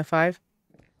got EMF 5?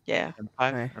 Yeah.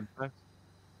 M5? Right. M5?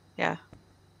 Yeah.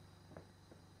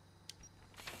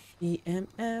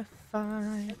 EMF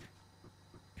 5.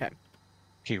 Okay.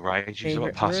 Okay, Raiju's about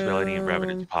Favorite possibility and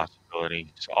Revenant's room.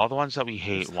 possibility. So all the ones that we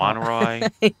hate, It's hot.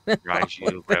 Wanroy, I know.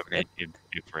 Raiju, Revenant, and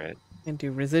Ifrit. And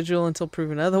do residual until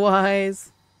proven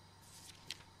otherwise.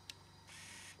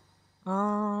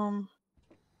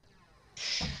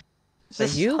 Is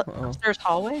this you? upstairs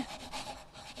hallway?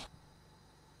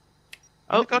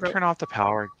 I'm gonna go turn off the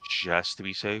power just to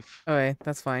be safe. Okay,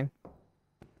 that's fine.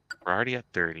 We're already at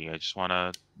 30. I just want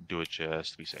to do it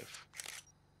just to be safe.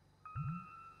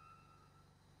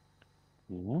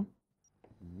 Mm-hmm.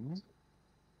 Mm-hmm.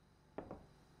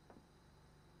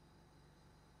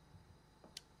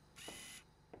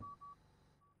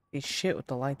 He's shit with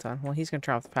the lights on. Well, he's gonna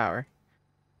turn off the power.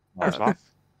 Orbs off?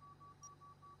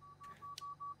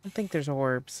 I think there's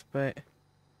orbs, but...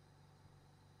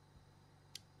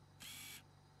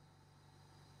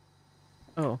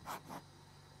 Oh.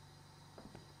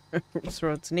 Just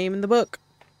wrote its name in the book.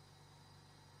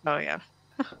 Oh, yeah.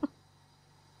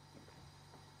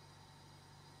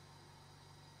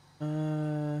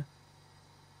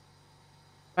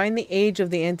 Find the age of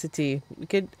the entity. We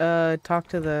could talk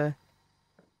to the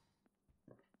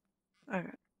Okay.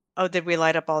 Oh, did we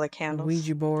light up all the candles?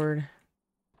 Ouija board.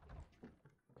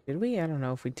 Did we? I don't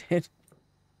know if we did.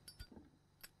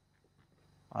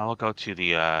 I'll go to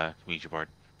the Ouija board.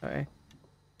 Okay.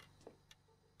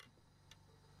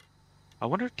 I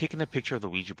wonder if taking a picture of the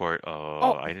Ouija board.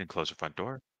 Oh, I didn't close the front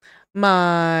door.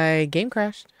 My game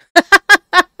crashed.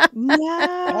 No.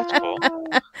 That's cool.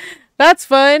 That's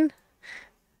fun.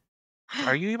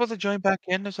 Are you able to join back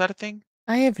in? Is that a thing?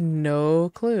 I have no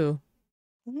clue.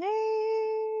 I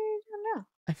don't know.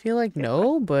 I feel like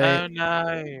no, but... Oh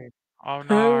no. Oh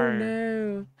no. Oh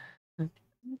no.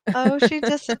 Oh, she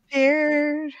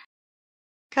disappeared.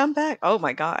 Come back. Oh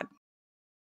my god.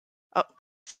 Oh,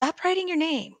 stop writing your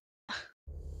name.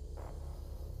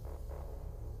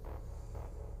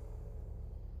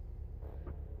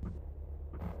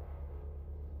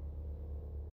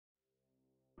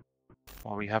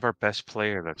 Well, we have our best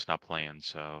player that's not playing,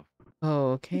 so.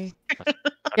 Oh, okay.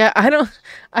 Yeah, I don't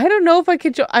know if I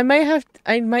could I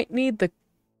might need the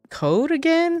code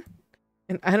again,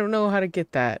 and I don't know how to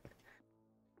get that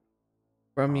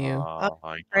from you.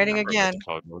 Writing again.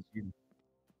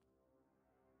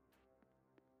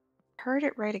 Heard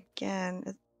it right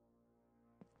again.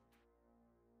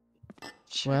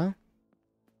 Well,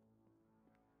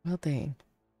 dang.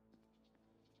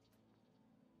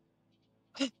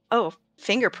 Oh,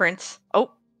 fingerprints.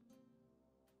 Oh.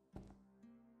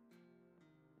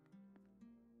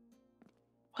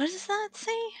 What does that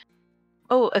say?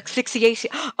 Oh,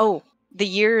 asphyxiation. Oh, the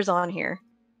years on here.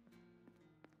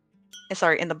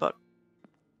 Sorry, in the book.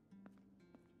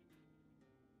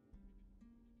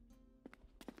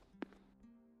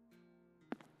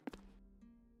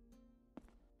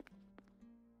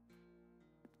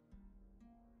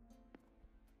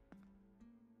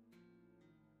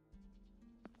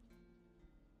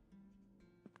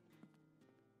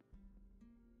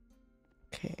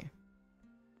 Okay.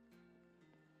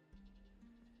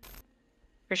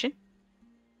 Christian?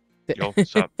 Yo,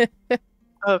 what's up?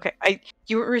 Okay,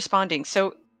 you were responding.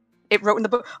 So it wrote in the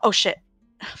book. Oh shit!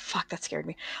 Fuck, that scared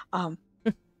me.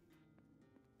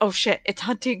 Oh shit! It's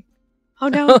hunting. Oh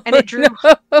no! And it drew. No.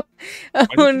 Oh Why have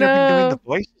you been doing no! the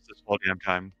voices this whole damn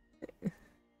time?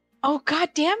 Oh god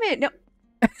damn it! No,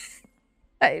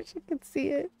 I wish I could see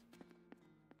it.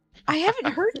 I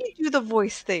haven't heard you do the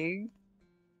voice thing.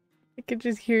 I could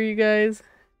just hear you guys.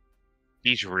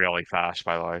 He's really fast,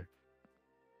 by the way.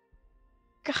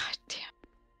 God damn.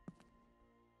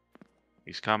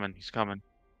 He's coming. He's coming.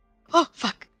 Oh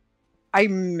fuck! I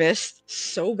missed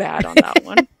so bad on that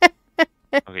one.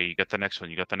 Okay, you got the next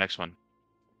one. You got the next one.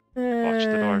 Watch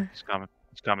the door. He's coming.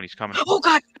 He's coming. He's coming. Oh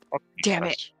god! Oh, Damn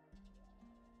it!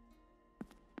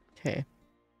 Okay.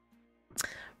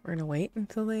 We're gonna wait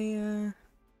until they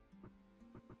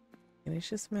finish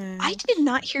this match. I did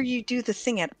not hear you do the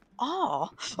thing at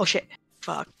all. Oh shit!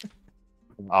 Fuck.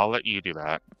 I'll let you do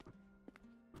that.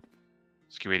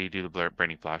 Let's get ready to do the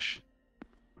burning flash.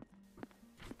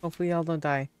 Hopefully y'all don't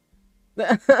die.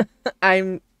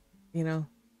 I'm, you know,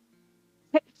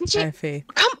 I have faith.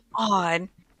 Come on!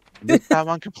 Missed that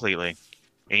one completely.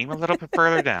 Aim a little bit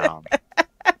further down.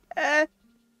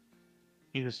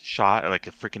 He just shot like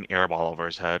a freaking airball over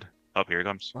his head. Oh, here he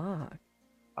comes. Fuck.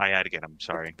 I had to get him.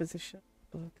 Sorry. Position.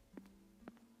 Look.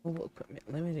 Mobile equipment,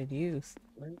 limited use.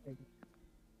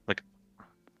 Like,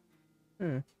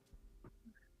 Know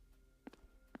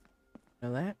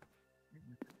that?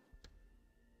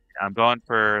 I'm going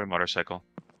for a motorcycle.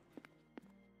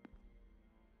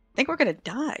 I think we're gonna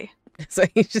die. So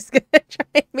he's just gonna try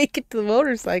and make it to the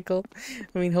motorcycle.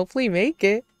 I mean, hopefully make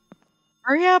it.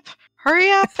 Hurry up!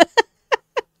 Hurry up!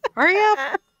 Hurry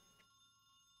up!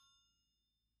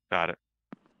 Got it.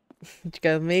 You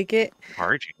gotta make it.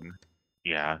 Charging.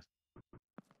 Yeah.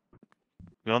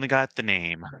 We only got the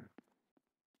name.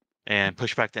 And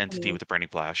push back the entity with the burning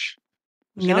flash.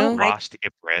 You know, Lost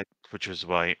Ifrit, which was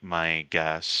my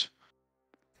guess.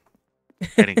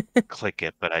 I didn't click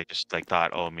it, but I just like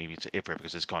thought, oh, maybe it's Ifrit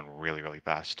because it's gone really, really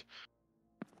fast.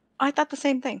 I thought the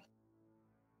same thing.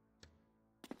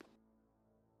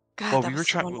 God, Well, that we were was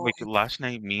so trying annoying. like last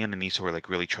night. Me and Anissa were like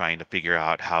really trying to figure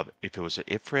out how if it was an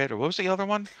Ifrit or what was the other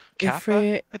one? Kappa,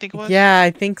 Ifrit. I think it was. Yeah,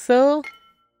 I think so.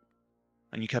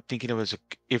 And you kept thinking it was a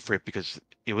Ifrit because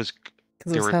it was.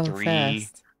 Because it There was were hella 3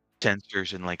 fast.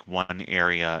 sensors in like one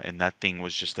area, and that thing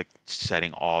was just like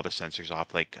setting all the sensors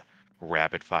off like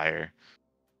rapid fire.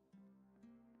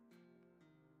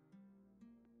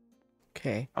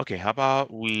 Okay. Okay, how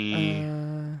about we?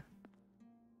 Uh,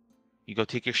 You go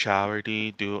take your shower,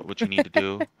 D. Do what you need to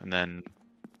do, and then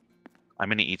I'm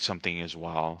gonna eat something as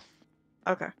well.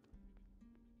 Okay.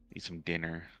 Eat some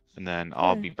dinner, and then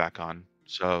I'll Yeah. be back on.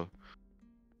 So,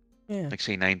 Yeah. like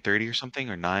say 9:30 or something,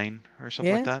 or 9 or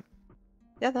something like Yeah. that.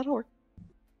 Yeah, that'll work.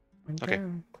 Okay.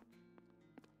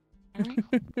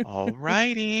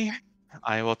 Alrighty.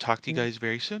 I will talk to you guys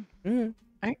very soon. Mm.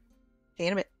 Alright. See you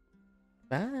in a bit.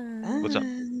 Bye. What's up?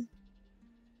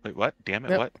 Wait, what? Damn it!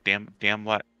 Nope. What? Damn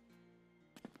what?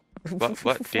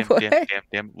 What? Damn, What?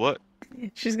 damn, what?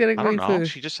 She's gonna I go don't eat know. food.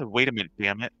 She just said, wait a minute,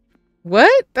 damn it.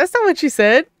 What? That's not what she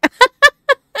said.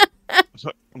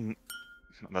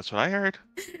 That's what I heard.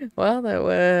 Well, that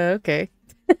okay.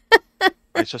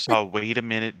 I just saw, wait a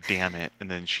minute, damn it.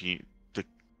 And then she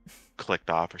clicked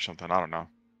off or something. I don't know.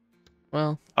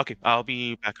 Well. Okay, I'll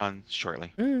be back on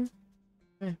shortly. Bye.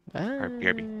 Alright,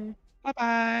 BRB.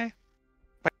 Bye-bye.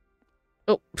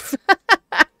 Oh.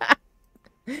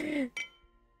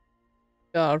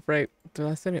 God, right. The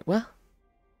last minute. Well,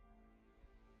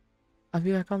 I'll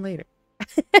be back on later.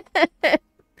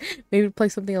 Maybe play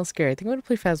something else scary. I think I'm gonna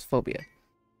play Phasmophobia.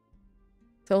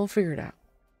 So we'll figure it out.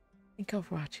 Thank you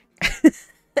for watching.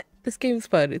 This game's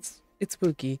fun. It's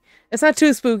spooky. It's not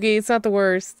too spooky. It's not the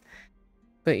worst.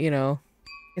 But you know,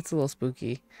 it's a little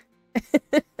spooky.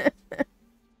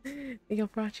 Thank you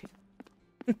for watching.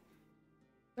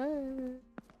 Bye.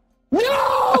 No!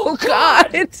 Oh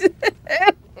God!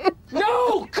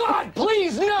 No!